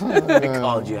saw it? I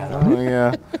called you out on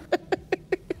it.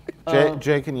 Yeah.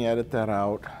 Jay, can you edit that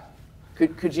out?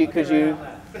 Could you?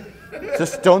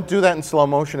 Just don't do that in slow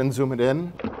motion and zoom it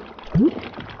in.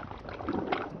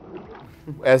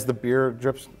 As the beer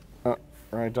drips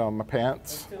right down my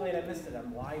pants. It's too late, I missed it.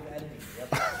 I'm live editing.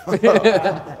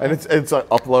 Yep. And it's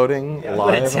uploading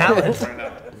live.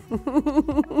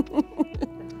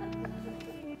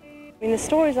 I mean, the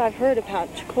stories I've heard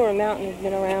about Chikora Mountain have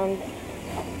been around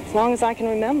as long as I can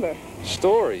remember.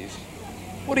 Stories?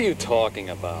 What are you talking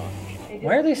about?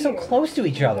 Why are they so close to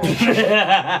each other? Because they only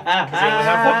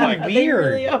have one mic.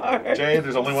 Weird. They really are. Jay,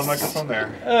 there's only one microphone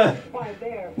there.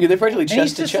 Yeah, they're practically And chest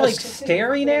he's to just chest. like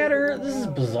staring at her. This is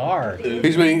bizarre.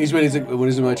 He's waiting. He's like, when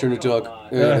is it my turn to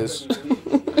talk? There it is.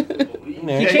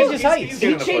 He changes heights.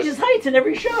 He changes heights in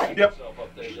every shot. Yep.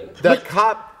 That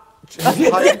cop.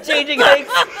 Changing heights.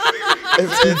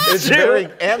 It's very,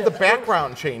 and the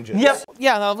background changes. Yep.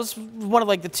 Yeah, that was one of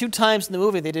like the 2 times in the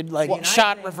movie they did like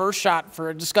reverse shot for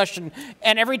a discussion,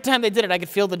 and every time they did it, I could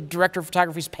feel the director of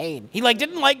photography's pain. He like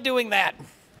didn't like doing that.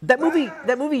 That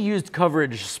movie used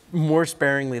coverage more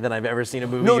sparingly than I've ever seen a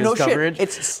movie use coverage. Shit.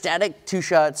 It's static 2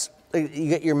 shots. Like, you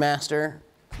get your master,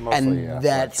 Mostly, and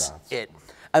that's it.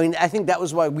 I mean, I think that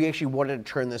was why we actually wanted to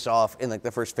turn this off in like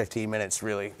the first 15 minutes,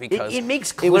 really, because it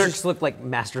makes Clerks look like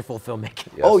masterful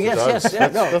filmmaking. Yes, oh yes, yeah,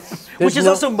 no. Which is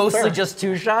also mostly just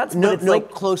 2 shots. No, but it's no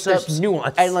like, close-ups, there's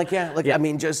nuance, and I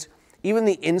mean, just even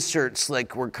the inserts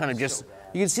like were kind of just.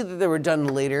 You can see that they were done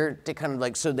later to kind of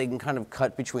like so they can kind of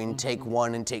cut between take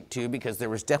 1 and take 2 because there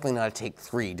was definitely not a take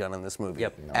 3 done in this movie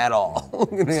at all.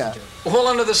 Yeah. Well,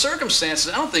 under the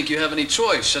circumstances, I don't think you have any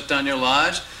choice. Shut down your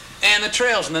lodge and the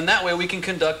trails, and then that way we can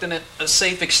conduct a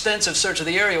safe, extensive search of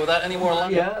the area without any more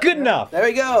alarm. Yeah. Good enough. There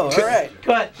we go. All right.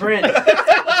 Cut, print.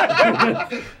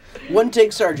 1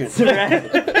 take, Sergeant.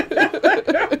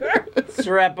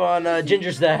 Strap on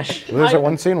Ginger Stash. Well, there's that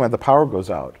one scene where the power goes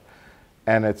out,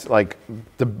 and it's like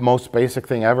the most basic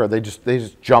thing ever. They just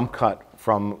jump cut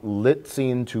from lit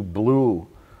scene to blue,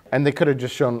 and they could have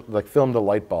just filmed a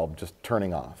light bulb just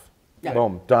turning off. Yeah.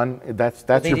 Boom, done. That's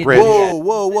your bridge.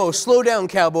 Whoa! Slow down,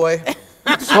 cowboy.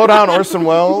 Slow down, Orson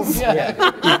Welles. Yeah.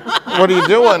 What are you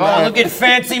doing? Oh, look at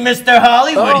fancy Mr.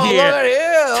 Hollywood here. Look at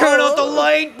him. Turn out the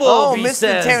light bulb, he Mr.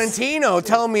 says. Tarantino,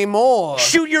 tell me more.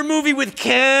 Shoot your movie with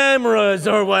cameras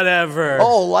or whatever.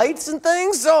 Oh, lights and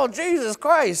things? Oh, Jesus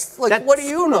Christ. Like, what do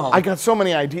you know? I got so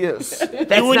many ideas. That's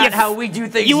not how we do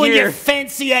things You here. and your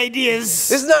fancy ideas.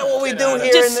 This is not what we do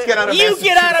here. Just get out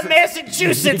of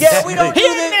Massachusetts. Yeah, we don't do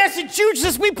Here in this.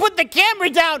 Massachusetts, we put the camera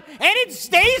down, and it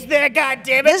stays there,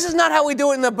 goddammit. This is not how we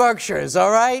do it in the Berkshires,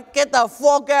 all right? Get the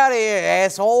fuck out of here,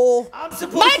 asshole.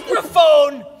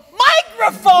 Microphone!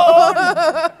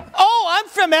 Oh, I'm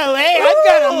from LA. I've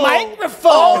got a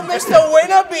microphone. Oh, Mr.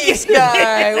 Winterbeast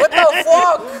guy. What the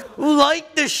fuck?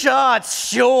 Like the shots,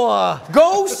 sure.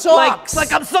 Go Sox.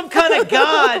 Like I'm some kind of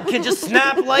god can just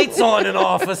snap lights on and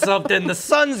off or something. The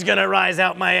sun's gonna rise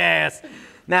out my ass.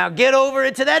 Now get over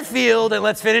into that field and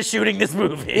let's finish shooting this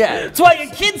movie. Yeah. That's why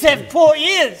your kids have poor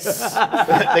ears.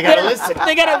 They gotta listen.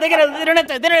 They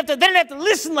don't have to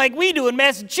listen like we do in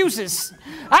Massachusetts.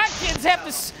 Our kids have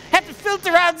to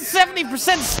filter out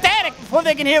 70% static before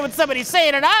they can hear what somebody's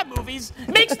saying in our movies.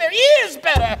 It makes their ears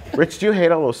better. Rich, do you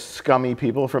hate all those scummy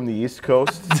people from the East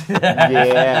Coast? Yeah.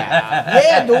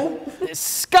 Yeah, dude.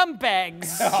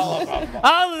 Scumbags.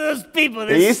 All of those people.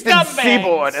 The Eastern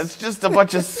Seaboard. It's just a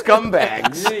bunch of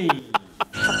scumbags.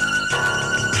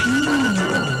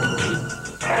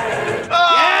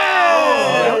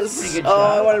 Yes! Oh,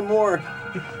 I wanted more.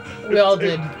 We all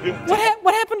did.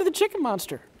 What happened to the chicken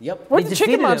monster? Yep. Where'd the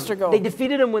chicken monster go? They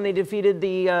defeated him when they defeated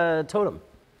the totem.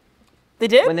 They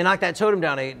did? When they knocked that totem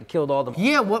down, they killed all them.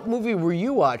 Yeah, what movie were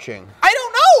you watching? I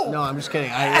don't know. No, I'm just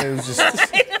kidding. It was just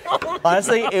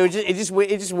honestly,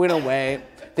 it just went away.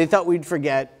 They thought we'd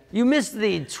forget. You missed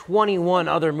the 21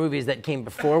 other movies that came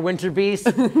before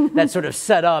Winterbeast that sort of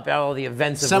set up all the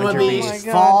events of Summer Winterbeast. Beast,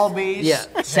 Fall Beast,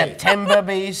 Yeah. September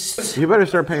Beast. You better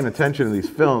start paying attention to these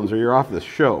films or you're off the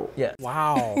show. Yeah.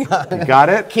 Wow. You got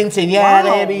it?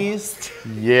 Quinceañera Beast.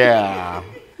 Yeah.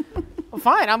 Well,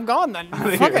 fine, I'm gone then.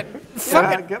 Fuck it.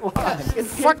 Fuck it. Get lost.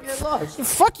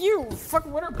 Fuck you. Fuck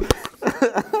Winterbeast.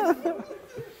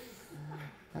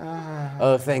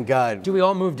 Oh, thank God. Do we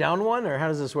all move down one, or how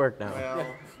does this work now? Well.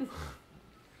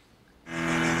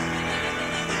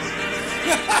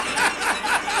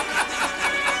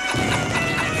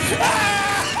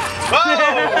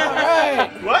 Right.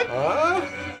 What?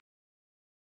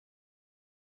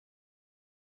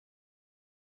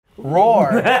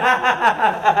 Roar.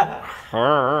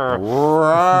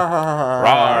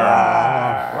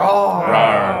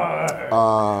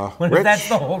 That's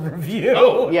the whole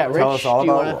review. Yeah, Rich, Tell us all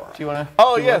about Roar.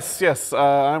 Oh, yes.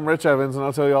 I'm Rich Evans, and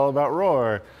I'll tell you all about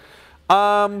Roar.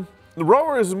 The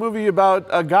Rower is a movie about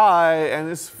a guy and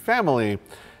his family,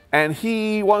 and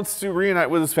he wants to reunite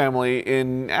with his family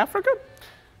in Africa.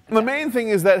 The main thing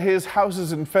is that his house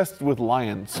is infested with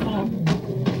lions. Well,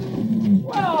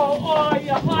 are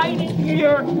you hiding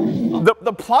here?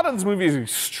 The plot of this movie is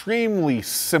extremely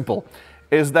simple.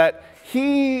 Is that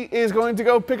he is going to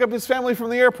go pick up his family from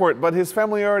the airport, but his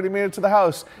family already made it to the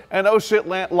house, and oh shit,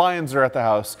 lions are at the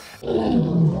house.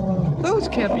 Those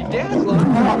can't be Dad's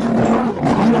lions.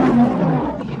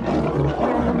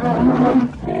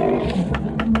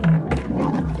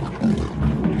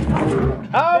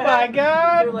 Oh my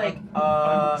God! You're like,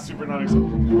 super not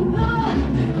acceptable.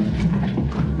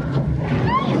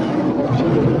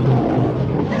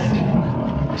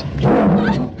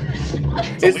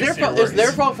 It's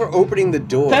their fault for opening the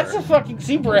door. That's a fucking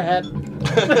zebra head.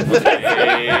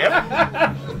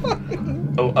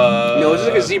 No, this is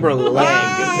like a zebra leg.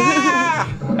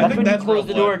 That's when you close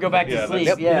the door and go back to sleep.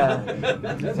 Yeah.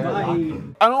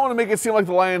 I don't want to make it seem like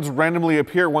the lions randomly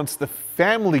appear once the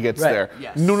family gets there.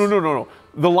 Yes. No.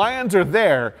 The lions are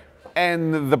there,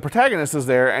 and the protagonist is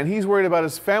there, and he's worried about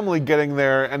his family getting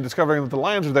there and discovering that the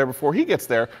lions are there before he gets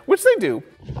there, which they do.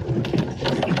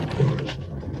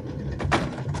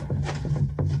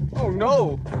 Oh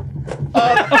no!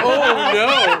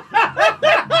 Oh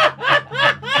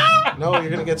No,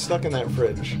 you're gonna get stuck in that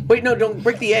fridge. no! Wait, no! Don't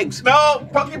break the eggs. No,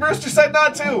 Punky Brewster said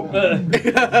not to.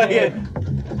 Yeah.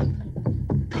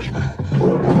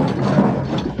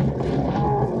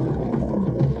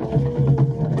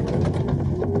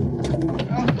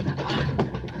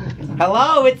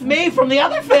 Hello, it's me from the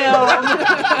other film.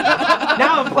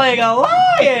 Now I'm playing a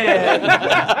lion.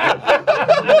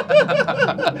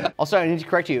 Also, I need to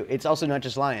correct you. It's also not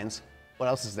just lions. What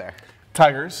else is there?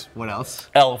 Tigers. What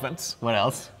else? Elephants. What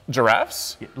else?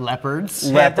 Giraffes. Leopards.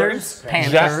 Panthers.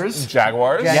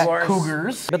 Jaguars.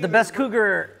 Cougars. But the best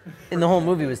cougar in the whole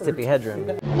movie was Tippi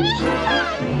Hedren.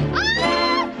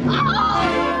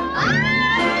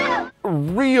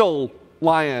 Real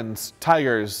lions,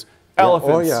 tigers,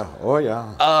 elephants. Oh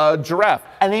yeah. Giraffe.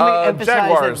 And they emphasize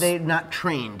jaguars. that they're not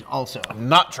trained also.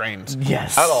 Not trained.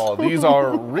 Yes. At all. These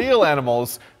are real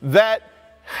animals that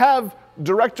have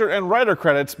director and writer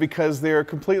credits because they're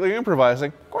completely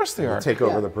improvising. Of course they are. Take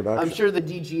over the production. I'm sure the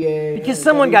DGA. Because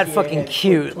someone got fucking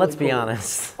cute, let's be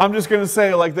honest. I'm just going to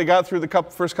say, like, they got through the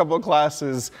first couple of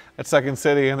classes at Second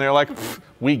City, and they're like,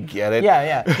 we get it.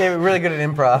 Yeah. They were really good at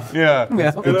improv. Yeah.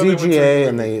 The DGA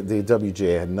and the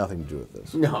WGA had nothing to do with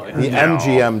this. No. The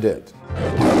MGM did.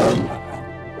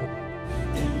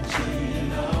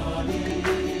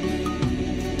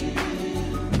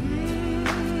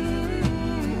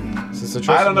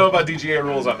 I don't know about DGA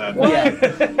rules on that.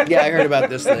 Yeah, I heard about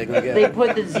this thing. They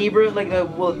put the zebra, like the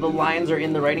lions are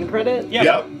in the writing credit?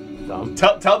 Yep.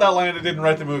 Tell that lion it didn't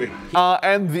write the movie.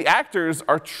 And the actors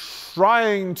are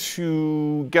trying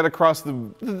to get across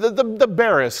the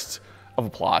barest of a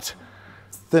plot.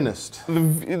 Thinnest.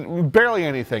 Barely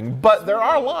anything, but there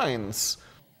are lines.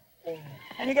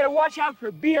 And you gotta watch out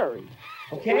for beer,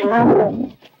 okay?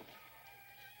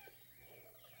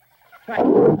 The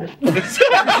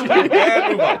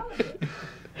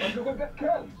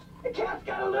cat's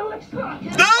got a little extra. Oh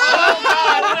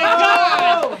my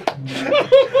God!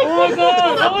 Oh my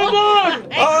God! Oh my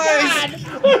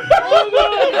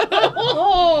God!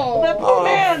 Oh, that poor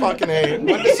man! Fucking A.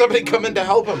 When does somebody come in to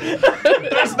help him?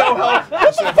 There's no help.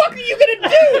 What the fuck are you gonna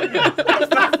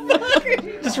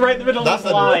do? Just right in the middle of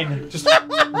this line. Just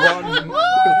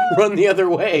run the other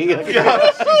way.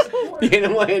 The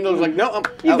animal handler's like, no, I'm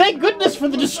out. Thank goodness for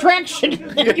the distraction.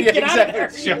 Get out of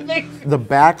there. The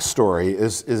backstory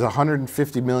is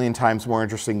 150 million times more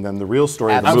interesting than the real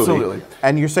story of the movie. Absolutely.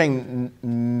 And you're saying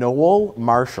Noel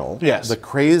Marshall, yes, the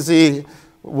crazy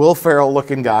Will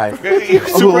Ferrell-looking guy,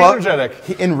 super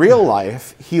energetic. In real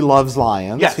life, he loves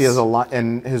lions. Yes. He has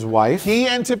and his wife. He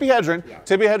and Tippi Hedren. Yeah.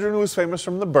 Tippi Hedren, who was famous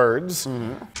from The Birds.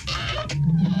 Mm-hmm.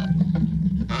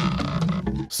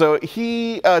 So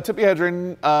he, Tippi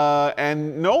Hedren,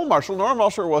 and Noel Marshall. Noel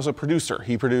Marshall was a producer.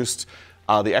 He produced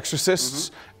The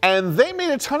Exorcists, and they made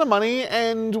a ton of money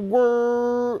and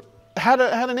had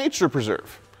a nature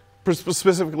preserve.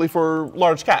 Specifically for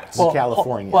large cats. In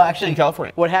California. Well, actually, in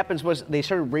California. What happens was they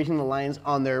started raising the lions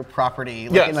on their property,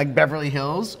 like in like Beverly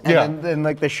Hills, and then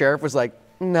like the sheriff was like,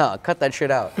 "No, cut that shit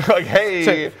out." Like,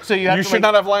 hey, so you should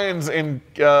not have lions in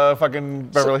fucking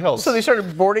Beverly Hills. So they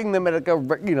started boarding them at a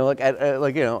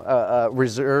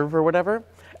reserve or whatever,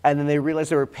 and then they realized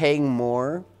they were paying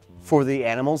more for the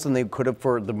animals than they could have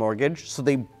for the mortgage, so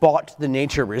they bought the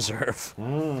nature reserve,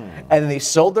 and then they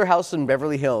sold their house in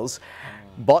Beverly Hills.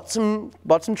 Bought some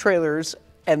trailers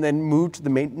and then moved to the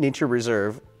nature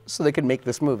reserve so they could make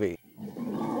this movie.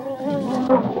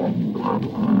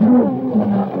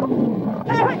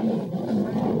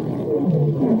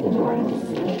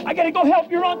 I gotta go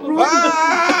help your uncle. Don't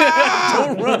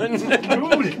run.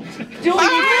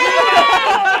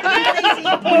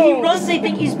 When he runs, they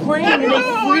think he's playing and they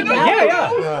freak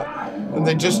out. Yeah. And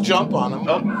they just jump on him.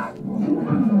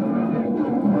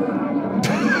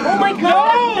 Oh my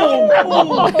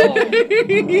God!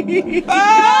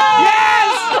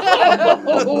 Yes!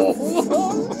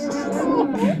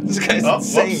 This guy's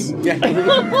insane.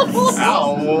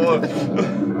 Ow.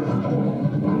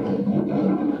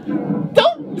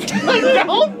 Don't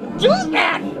do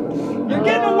that! You're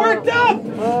getting worked up!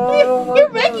 You're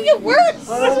making it worse!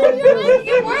 You're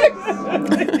making it worse!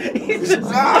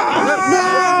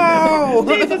 No!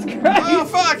 Jesus Christ! Oh,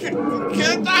 fuck!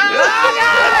 Get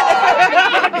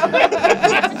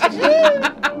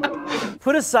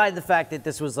Put aside the fact that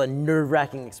this was a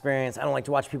nerve-wracking experience. I don't like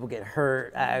to watch people get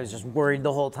hurt. I was just worried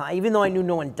the whole time. Even though I knew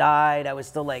no one died, I was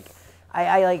still like,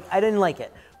 I didn't like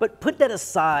it. But put that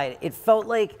aside, it felt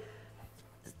like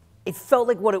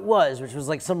what it was, which was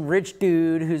like some rich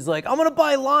dude who's like, I'm gonna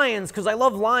buy lions because I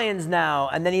love lions now.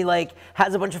 And then he like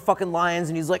has a bunch of fucking lions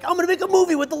and he's like, I'm gonna make a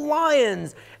movie with the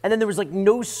lions. And then there was like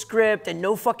no script and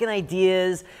no fucking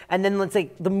ideas. And then let's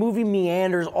like the movie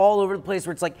meanders all over the place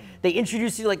where it's like they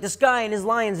introduce you like this guy and his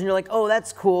lions and you're like, oh,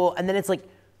 that's cool. And then it's like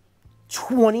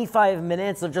 25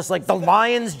 minutes of just like the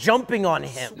lions jumping on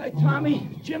him. Hey, Tommy,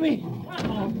 Jimmy.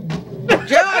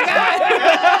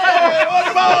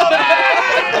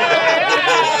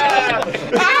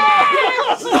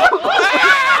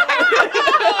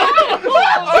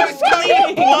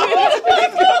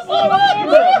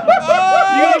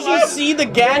 You actually see the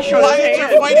gash on his Lions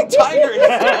hand. are fighting tigers.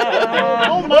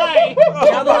 Oh my!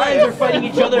 Now the lions are fighting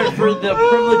each other for the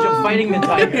privilege of fighting the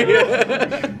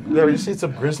tiger. Yeah, we just see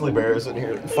some grizzly bears in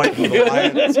here fighting the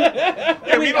lions.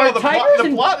 I mean, are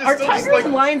tigers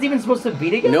and lions even supposed to be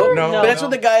together? Nope. No. But that's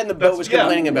what the guy in the boat was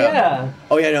complaining about. Yeah.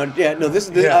 Oh yeah, no. This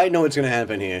I know what's gonna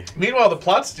happen here. Meanwhile, the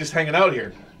plot's just hanging out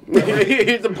here.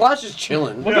 The plot's just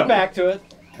chilling. We'll get back to it.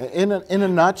 In a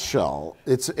nutshell,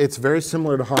 it's very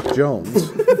similar to Hawk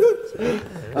Jones.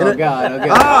 Oh God.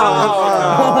 Okay.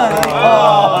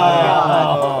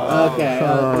 Okay.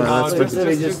 Let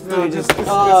me just.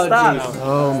 Oh jeez.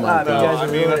 Oh my God.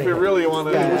 I mean, if we really want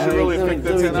to, we should really pick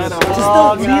this in. I don't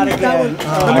think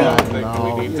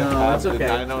we need to have it's okay.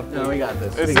 I don't think. No, we got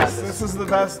this. This is the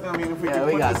best. I mean, if we can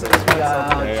we put got this this.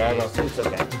 in. It's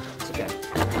okay.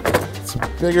 It's okay.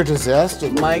 Bigger disaster.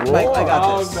 Mike, I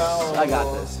got this. I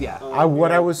got this. Yeah.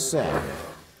 What I was saying,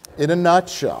 in a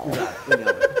nutshell,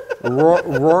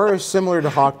 Roar is similar to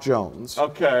Hawk Jones.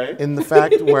 Okay. In the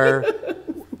fact where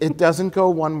it doesn't go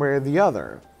one way or the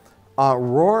other.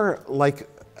 Roar, like,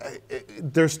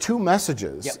 there's two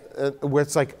messages where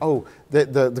it's like, oh,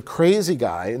 the crazy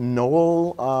guy,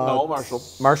 Noel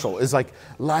Marshall is like,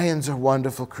 lions are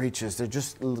wonderful creatures. They're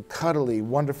just cuddly,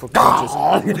 wonderful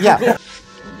creatures. Yeah.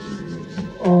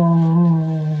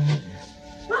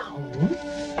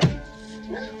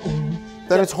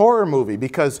 Then it's horror movie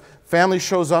because family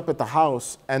shows up at the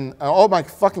house and oh my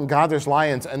fucking God, there's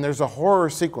lions, and there's a horror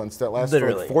sequence that lasts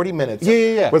for like 40 minutes.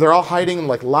 Yeah. Where they're all hiding in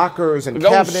like lockers and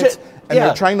cabinets and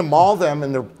they're trying to maul them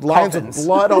and the lions with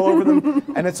blood all over them.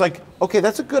 And it's like, okay,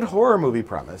 that's a good horror movie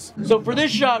premise. So for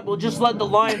this shot, we'll just let the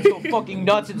lions go fucking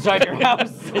nuts inside your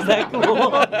house. Is that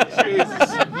cool?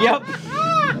 Jesus. Yep.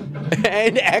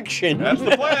 And action. That's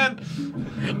the plan.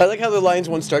 I like how the lions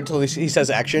won't start till he says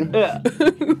action. Yeah.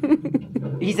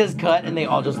 He says cut, and they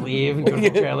all just leave and go to the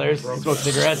trailers, smoke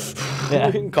cigarettes.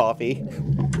 Yeah. Coffee.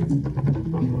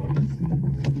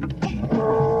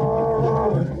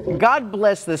 God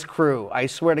bless this crew. I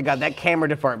swear to God, that camera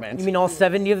department. You mean all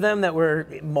 70 of them that were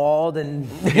mauled and...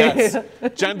 Yes.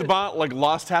 Jan DeBont like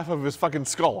lost half of his fucking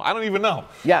skull. I don't even know.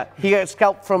 Yeah, he got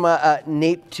scalped from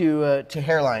nape to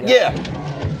hairline. Yeah.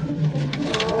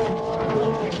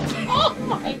 Oh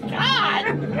my God!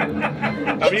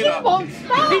 I mean, just won't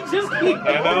stop. It just keeps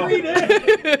going.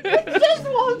 It just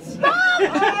won't stop.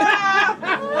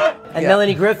 And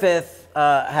Melanie Griffith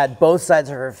had both sides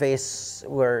of her face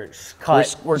were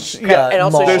cut. And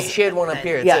also mauled. she had one up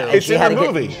here, Yeah, too. It's in the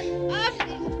movie.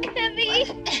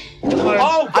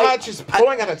 Oh God, she's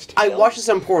pulling on its tail. I watched this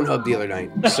on Pornhub the other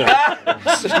night. So.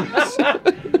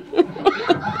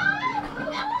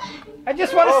 I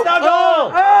just want to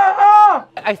snuggle.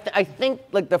 I think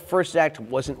like the first act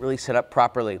wasn't really set up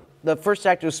properly. The first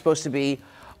act was supposed to be,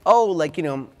 oh, like, you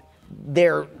know,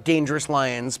 they're dangerous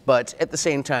lions, but at the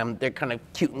same time, they're kind of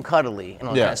cute and cuddly and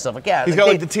all that kind of stuff. Like, He's got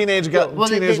like the teenage lion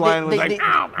was like,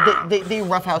 they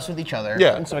roughhouse with each other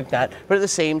Yeah. and stuff like that. But at the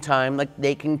same time, like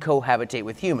they can cohabitate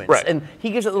with humans. Right. And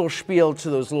he gives a little spiel to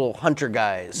those little hunter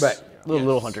guys. Right.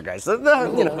 Little hunter guys. You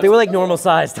know. They were like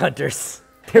normal-sized hunters.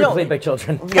 They were played by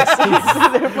children. Yes,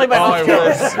 they were played by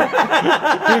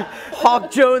children.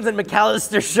 Hawk Jones and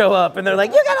McAllister show up, and they're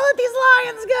like, "You gotta let these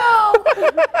lions go."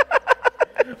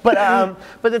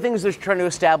 But the thing is, they're trying to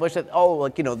establish that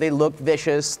they look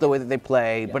vicious the way that they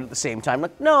play, but at the same time,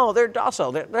 like no, they're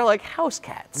docile. They're like house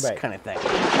cats kind of thing.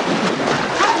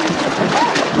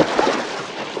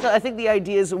 So I think the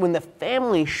idea is that when the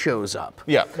family shows up,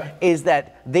 is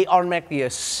that they automatically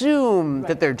assume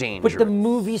that they're dangerous. But the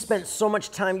movie spent so much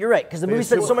time. You're right, because the movie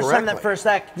spent so much time in that first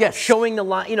act, showing the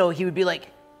lion. He would be like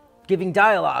giving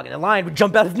dialogue, and the lion would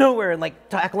jump out of nowhere and like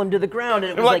tackle him to the ground,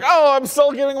 and it was like, oh, I'm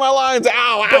still giving my lions,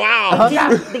 ow, ow,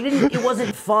 ow. They didn't. It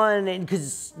wasn't fun, and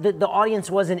because the audience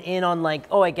wasn't in on like,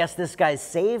 oh, I guess this guy's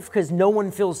safe, because no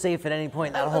one feels safe at any point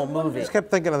in that whole movie. I just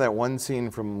kept thinking of that one scene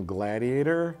from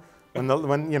Gladiator. When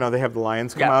they have the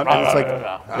lions come out, and it's like,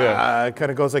 it kind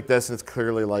of goes like this, and it's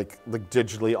clearly like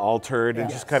digitally altered, and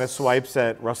just kind of swipes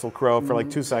at Russell Crowe for like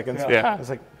 2 seconds. Yeah. It's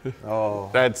like,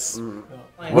 that's.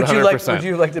 100%. Would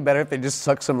you like it better if they just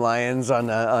suck some lions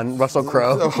on Russell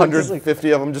Crowe?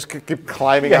 150 of them just keep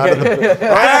climbing out of the.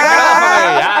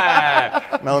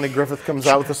 Melanie Griffith comes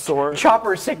out with a sword.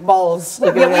 Chopper sick balls. We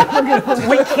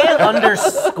can't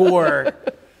underscore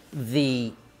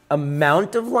the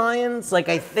amount of lions. Like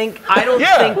I don't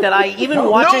think that I even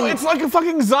watching. No, it's like a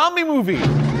fucking zombie movie.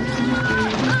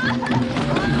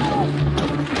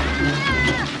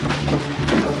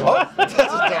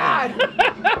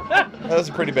 That was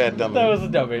a pretty bad dummy. That was a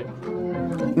dummy.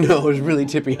 No, it was really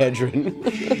Tippi Hedren.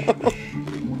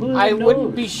 I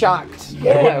wouldn't be shocked.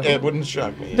 It wouldn't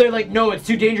shock me. They're like, no, it's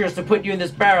too dangerous to put you in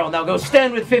this barrel. Now go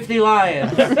stand with 50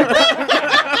 lions.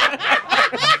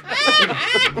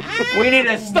 We need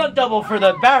a stunt double for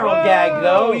the barrel gag,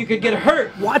 though. You could get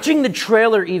hurt. Watching the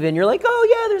trailer, even, you're like, oh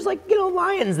yeah, there's like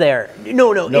lions there.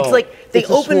 No, it's like they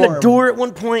open the door at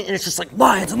one point, and it's just like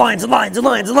lions, lions, lions,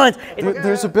 lions, lions.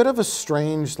 There's a bit of a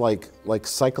strange like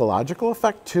psychological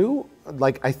effect too.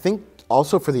 Like I think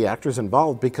also for the actors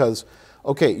involved, because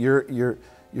okay, you're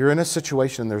in a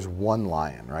situation and there's one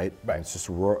lion, right? Right. It's just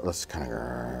let's kind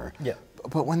of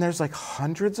But when there's like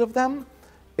hundreds of them,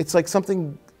 it's like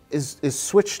something is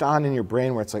switched on in your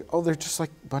brain where it's like, oh, they're just like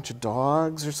a bunch of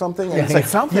dogs or something. And it's like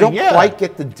you don't quite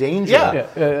get the danger.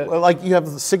 Well, like you have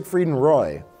Siegfried and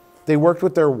Roy. They worked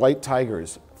with their white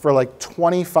tigers for like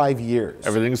 25 years.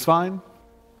 Everything's fine.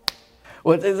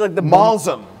 Well, it's like the mauls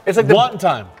them. It's like one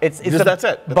time. That's it. That's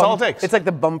all it takes. It's like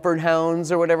the Bumpered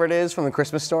Hounds or whatever it is from the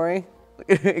Christmas Story.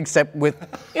 Except with,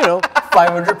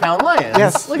 500-pound lions.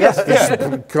 Yes.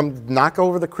 Come knock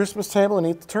over the Christmas table and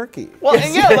eat the turkey. Well,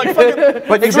 like fucking.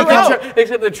 But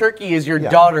except the turkey is your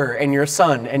daughter and your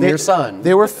son and your son.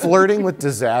 They were flirting with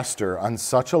disaster on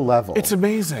such a level. It's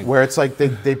amazing. Where it's like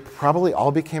they probably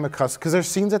all became accustomed, because there's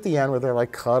scenes at the end where they're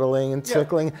like cuddling and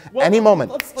tickling. Well, Any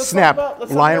moment, let's snap,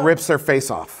 lion rips rips their face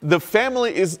off. The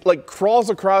family is like crawls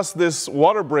across this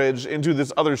water bridge into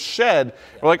this other shed.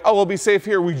 We're like, oh, we'll be safe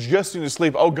here. We just need to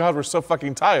sleep. Oh God, we're so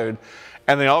fucking tired.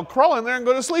 And they all crawl in there and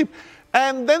go to sleep.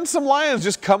 And then some lions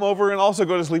just come over and also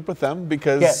go to sleep with them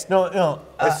because. Yeah, no.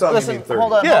 Listen,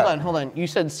 hold on. You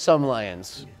said some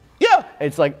lions. Yeah.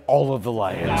 It's like all of the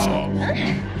lions.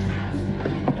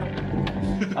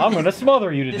 I'm gonna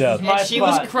smother you to death. And she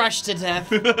was crushed to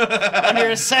death under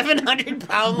a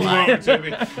 700-pound lion.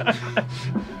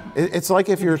 It's like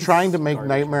if you're trying to make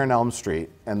Nightmare on Elm Street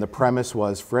and the premise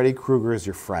was Freddy Krueger is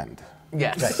your friend.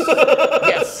 Yes.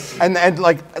 Yes. And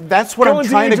like that's what I'm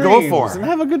trying to go for. And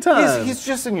have a good time. He's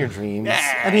just in your dreams,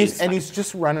 Yeah, and he's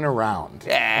just running around.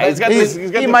 Yeah,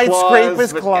 he might scrape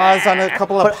his claws on a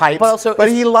couple of pipes, but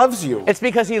he loves you. It's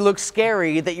because he looks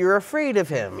scary that you're afraid of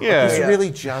him. Yeah. He's really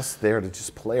just there to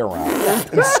just play around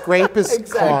and scrape his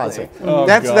claws. Oh,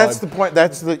 that's the point.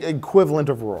 That's the equivalent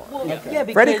of Roar. Well, yeah,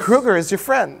 because Freddy Krueger is your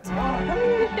friend.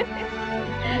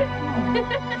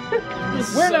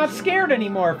 We're not scared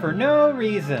anymore for no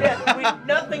reason.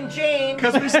 Nothing changed.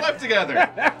 Because we slept together.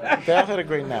 They all had a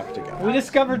great nap together. We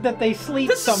discovered that they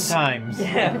sleep sometimes.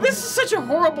 This is such a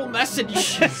horrible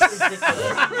message.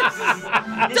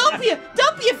 Don't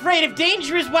be afraid of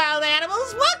dangerous wild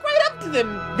animals. Walk right up to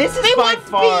them. This is they by want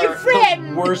far to be your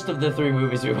friend. the worst of the 3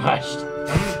 movies we watched.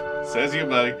 Says you,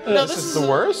 buddy. No, this is the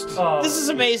worst? This is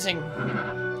amazing.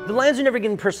 The lions are never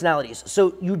given personalities,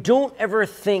 so you don't ever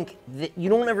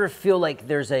feel like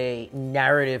there's a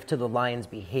narrative to the lion's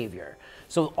behavior.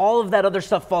 So all of that other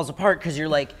stuff falls apart because you're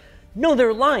like, no,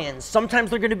 they're lions. Sometimes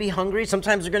they're going to be hungry.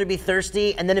 Sometimes they're going to be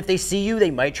thirsty. And then if they see you,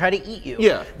 they might try to eat you.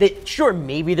 Yeah. Sure,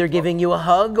 maybe they're giving you a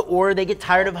hug, or they get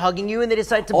tired of hugging you and they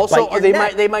decide to Also, bite your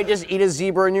neck. they might just eat a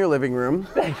zebra in your living room,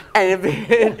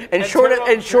 and short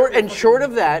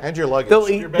of that, and your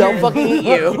luggage. They'll fucking eat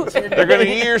you. They're gonna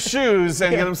eat your shoes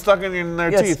and get them stuck in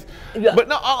their teeth. Yeah. But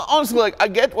no, honestly, like I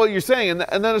get what you're saying,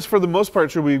 and that is for the most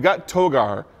part true. We've got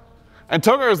Togar. And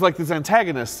Togar is like this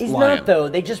antagonist He's lion. not, though.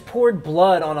 They just poured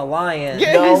blood on a lion.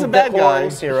 Yeah, he's a bad guy.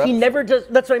 He never does.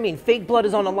 That's what I mean. Fake blood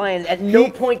is on a lion. At no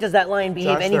point does that lion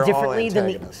behave any differently than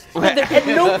the. At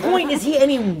no point is he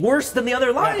any worse than the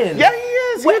other lions. Yeah, he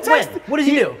is. What does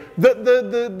he do?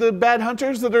 The bad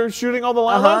hunters that are shooting all the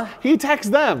lions, he attacks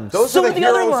them. Those are the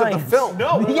heroes of the film.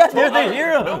 No, yeah, they're the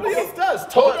heroes. Nobody else does.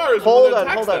 Togar is the one that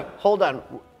attacks them. Hold on.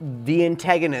 The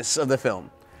antagonists of the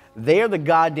film, they are the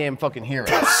goddamn fucking heroes.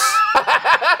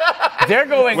 They're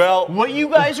going, well, what you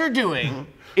guys are doing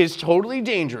is totally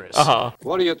dangerous.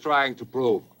 What are you trying to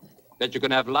prove? That you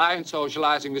can have lions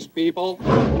socializing with people?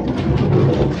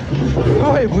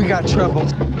 Boy, we got trouble.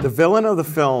 The villain of the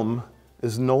film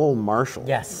is Noel Marshall.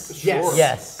 Yes. Yes.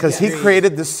 Yes. Because he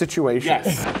created this situation.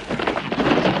 Yes.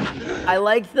 I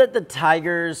liked that the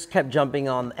tigers kept jumping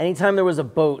on. Anytime there was a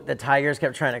boat, the tigers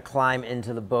kept trying to climb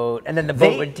into the boat, and then the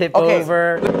boat would tip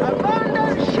over.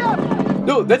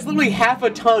 No, that's literally half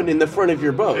a ton in the front of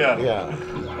your boat. Yeah.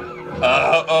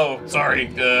 Sorry.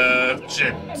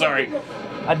 Shit. Sorry.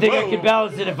 I think I can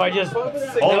balance it if I just. Hold on.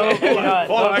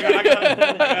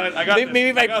 I got it. Maybe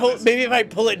if I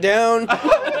pull it down.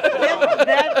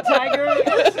 That tiger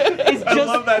is just. I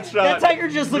love that shot. That tiger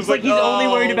just looks like he's only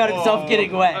worried about himself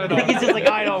getting wet. I think he's just like,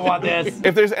 I don't want this.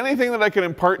 If there's anything that I can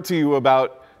impart to you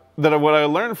about what I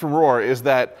learned from Roar is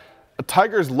that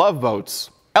tigers love boats.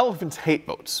 Elephants hate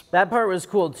boats. That part was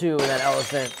cool too, when that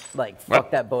elephant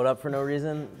fucked that boat up for no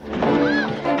reason.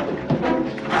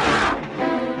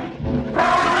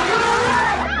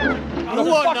 You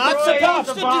are not supposed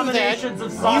to do that.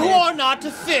 You are not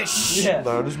to fish. Yeah.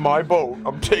 That is my boat.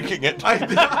 I'm taking it. I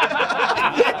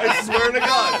swear to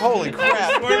God. Holy crap.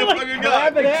 I swear to fucking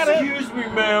God. Excuse me,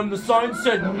 ma'am. The sign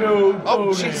said no.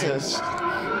 Oh, Jesus.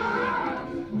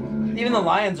 Even the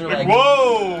lions are like,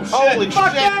 whoa, shit. Holy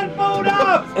Fuck shit. that boat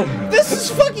up! This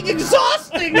is fucking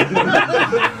exhausting!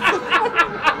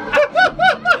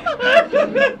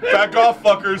 Back off,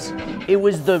 fuckers. It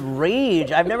was the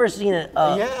rage. I've never seen an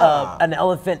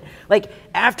elephant. Like,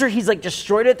 after he's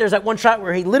destroyed it, there's that one shot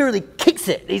where he literally kicks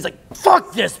it. He's like,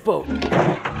 fuck this boat.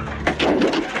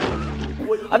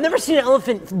 I've never seen an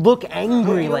elephant look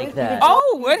angry like that.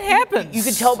 Oh, what happened? You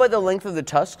could tell by the length of the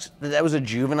tusks that was a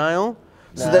juvenile.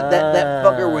 So that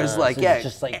fucker was like,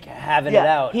 just having it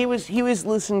out. He was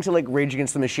listening to Rage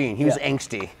Against the Machine. He was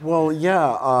angsty. Well,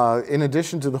 yeah. In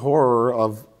addition to the horror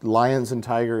of lions and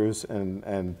tigers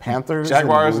and panthers,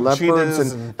 jaguars and and leopards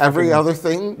cheetahs and every other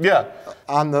thing,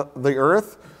 on the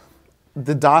earth,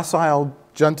 the docile,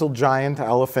 gentle giant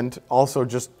elephant also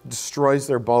just destroys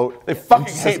their boat. They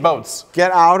fucking hate boats.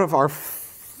 Get out of our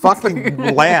fucking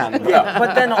land. Yeah.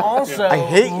 But then also I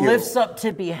hate you. lifts up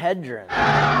Tippi Hedren.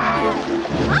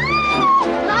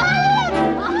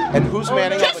 And who's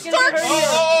manning up?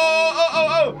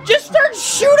 Just start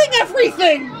shooting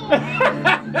everything!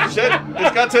 Shit,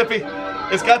 it's got Tippi.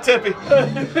 It's got Tippi.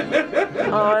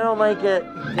 Oh, I don't like it.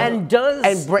 And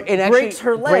breaks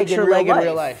her leg, breaks her leg in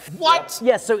real life. What?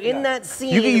 Yeah, so in that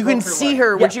scene, You can see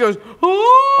her when she goes,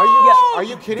 Are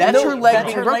you kidding? That's me? her leg That's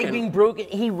being her broken. leg being broken.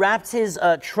 He wraps his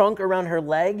trunk around her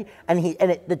leg,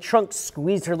 and the trunk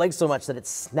squeezed her leg so much that it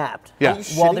snapped. Yeah.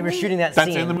 While they were shooting that scene.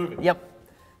 That's in the movie. Yep.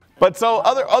 But so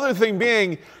other thing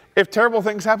being, if terrible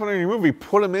things happen in your movie,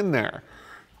 put them in there.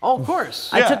 Oh, of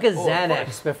course. I took a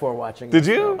Xanax before watching Did this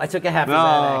you? film. I took a half a No,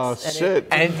 Xanax. shit.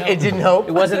 And it didn't help.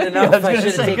 It wasn't enough. I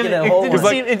should have taken a whole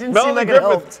one. It didn't seem like it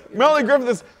helped. Melanie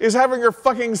Griffith is having her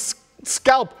fucking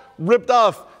scalp ripped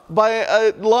off by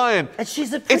a lion. And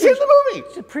she's It's in the movie.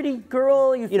 She's a pretty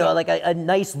girl. You know, like a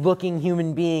nice looking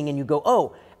human being, and you go,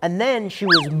 oh, and then she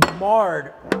was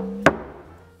marred.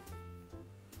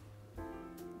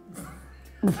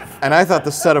 And I thought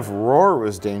the set of Roar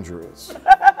was dangerous.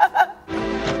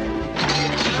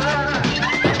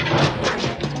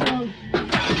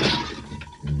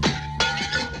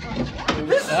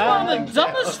 this is one of the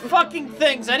dumbest fucking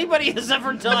things anybody has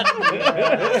ever done.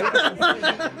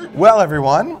 Well,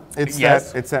 everyone, it's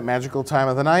Yes. that magical time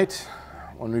of the night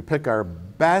when we pick our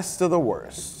best of the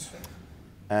worst.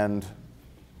 And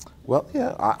well,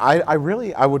 yeah, I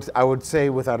would say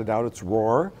without a doubt it's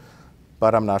Roar,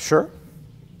 but I'm not sure.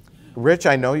 Rich,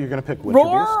 I know you're going to pick Winterbeast.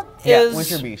 Roar is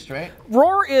Winterbeast, right?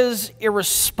 Roar is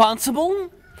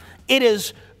irresponsible. It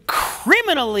is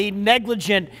criminally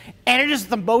negligent, and it is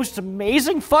the most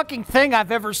amazing fucking thing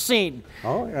I've ever seen.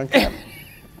 Oh, okay.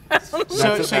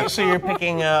 So you're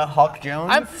picking Hawk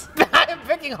Jones? I'm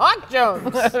picking Hawk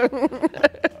Jones.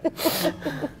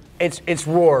 It's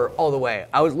Roar all the way.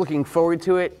 I was looking forward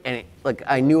to it, and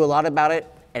I knew a lot about it,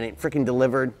 and it freaking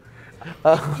delivered.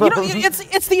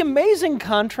 It's the amazing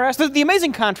contrast. The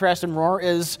amazing contrast in Roar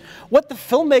is what the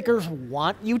filmmakers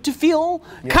want you to feel,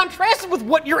 contrasted with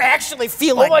what you're actually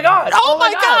feeling. Oh my god! Oh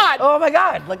my god! Oh my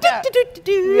god! Like that.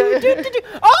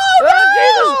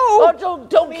 Oh no! Oh,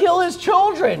 don't kill his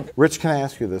children. Rich, can I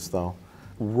ask you this though?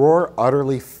 Roar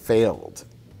utterly failed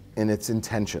in its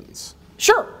intentions.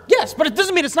 Sure, yes, but it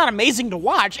doesn't mean it's not amazing to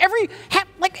watch. Every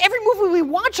movie we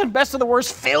watch on Best of the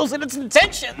Worst fails in its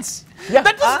intentions. Yeah,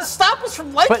 that doesn't stop us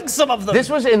from liking some of them.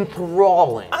 This was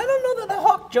enthralling. I don't know that the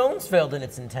Hawk Jones failed in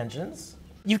its intentions.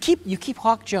 You keep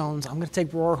Hawk Jones. I'm gonna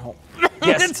take Roar home.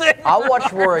 Yes, I'll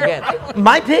watch Roar again.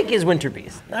 My pick is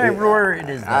Winterbeast. All right, Roar it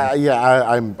is.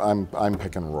 I'm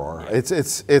picking Roar.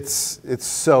 It's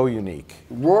so unique.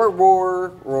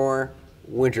 Roar,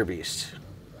 Winterbeast.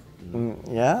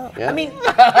 Yeah. I mean,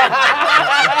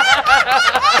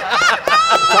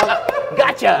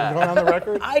 gotcha. Going on the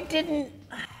record. I didn't.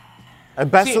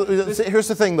 And here's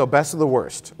the thing though, best of the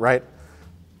worst, right?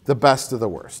 The best of the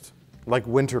worst, like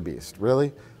Winterbeast,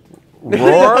 really.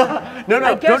 Roar?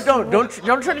 No,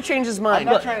 don't try to change his mind.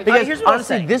 I'm not trying to- because here's what I'm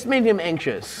honestly, saying. this made him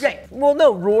anxious. Right. Well,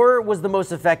 no, Roar was the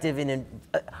most effective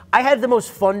I had the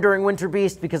most fun during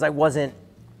Winterbeast because I wasn't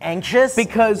anxious.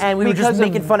 And we were just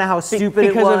making fun of how stupid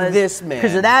it was. Because of this man.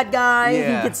 Because of that guy.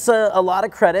 Yeah. He gets a lot of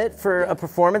credit for a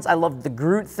performance. I loved the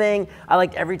Groot thing. I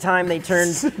liked every time they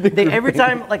turned, every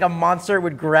time like a monster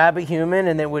would grab a human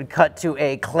and then would cut to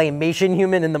a claymation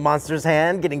human in the monster's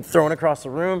hand getting thrown across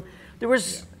the room.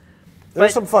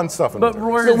 There's some fun stuff in but there.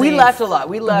 Roar So we laughed a lot.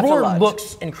 We laughed a Roar lot.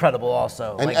 looks incredible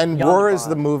also. And Roar is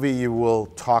the movie you will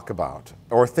talk about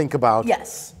or think about.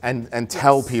 Yes. And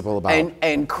tell people about.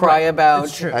 And cry about.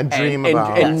 It's true. And dream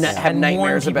about. And have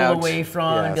nightmares warn people about. away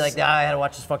from and be Yes. like, I had to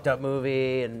watch this fucked up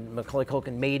movie, and Macaulay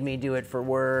Culkin made me do it for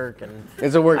work, and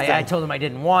It's a work thing. I told him I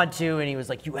didn't want to, and he was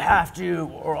like, you have to,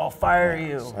 or I'll fire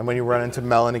you. And when you run into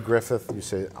Melanie Griffith, you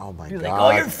say, "Oh my You're God." like,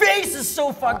 oh, your face is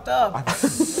so fucked up.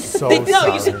 So They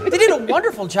sorry. did a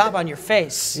wonderful job on your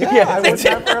face. Yeah, I would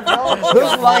never have known.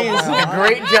 Those lions did a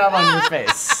great job on your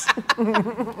face.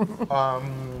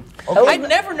 I'd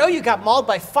never know you got mauled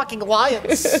by fucking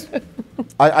lions.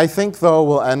 I think though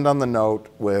we'll end on the note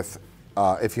with,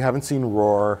 if you haven't seen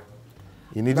Roar,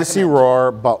 you need to see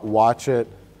Roar, but watch it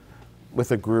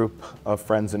with a group of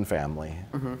friends and family.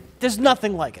 There's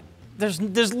nothing like it.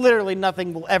 There's literally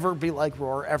nothing will ever be like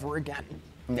Roar ever again.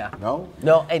 Yeah. No?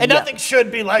 No. And nothing should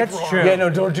be like That's Roar. true. Yeah, no,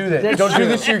 don't do that. Don't do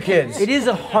this to your kids. It is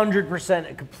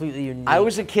 100% completely unique. I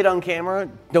was a kid on camera.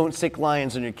 Don't stick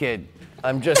lions on your kid.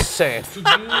 I'm just saying.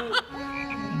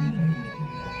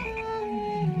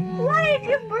 Why did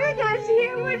you bring us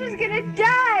here? We're just gonna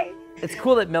die. It's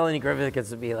cool that Melanie Griffith gets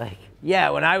to be like,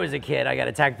 yeah, when I was a kid, I got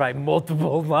attacked by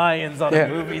multiple lions on a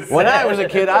movie set. When I was a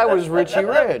kid, I was Richie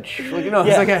Rich. Like, you know,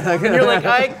 Yeah. it's like You're like,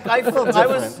 I felt I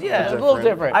was, a little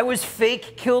different. I was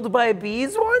fake killed by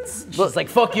bees once. She's like,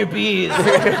 fuck your bees.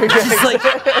 She's like,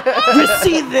 you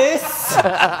see this? Look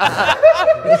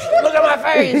at my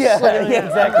face. Yeah,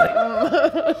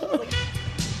 exactly.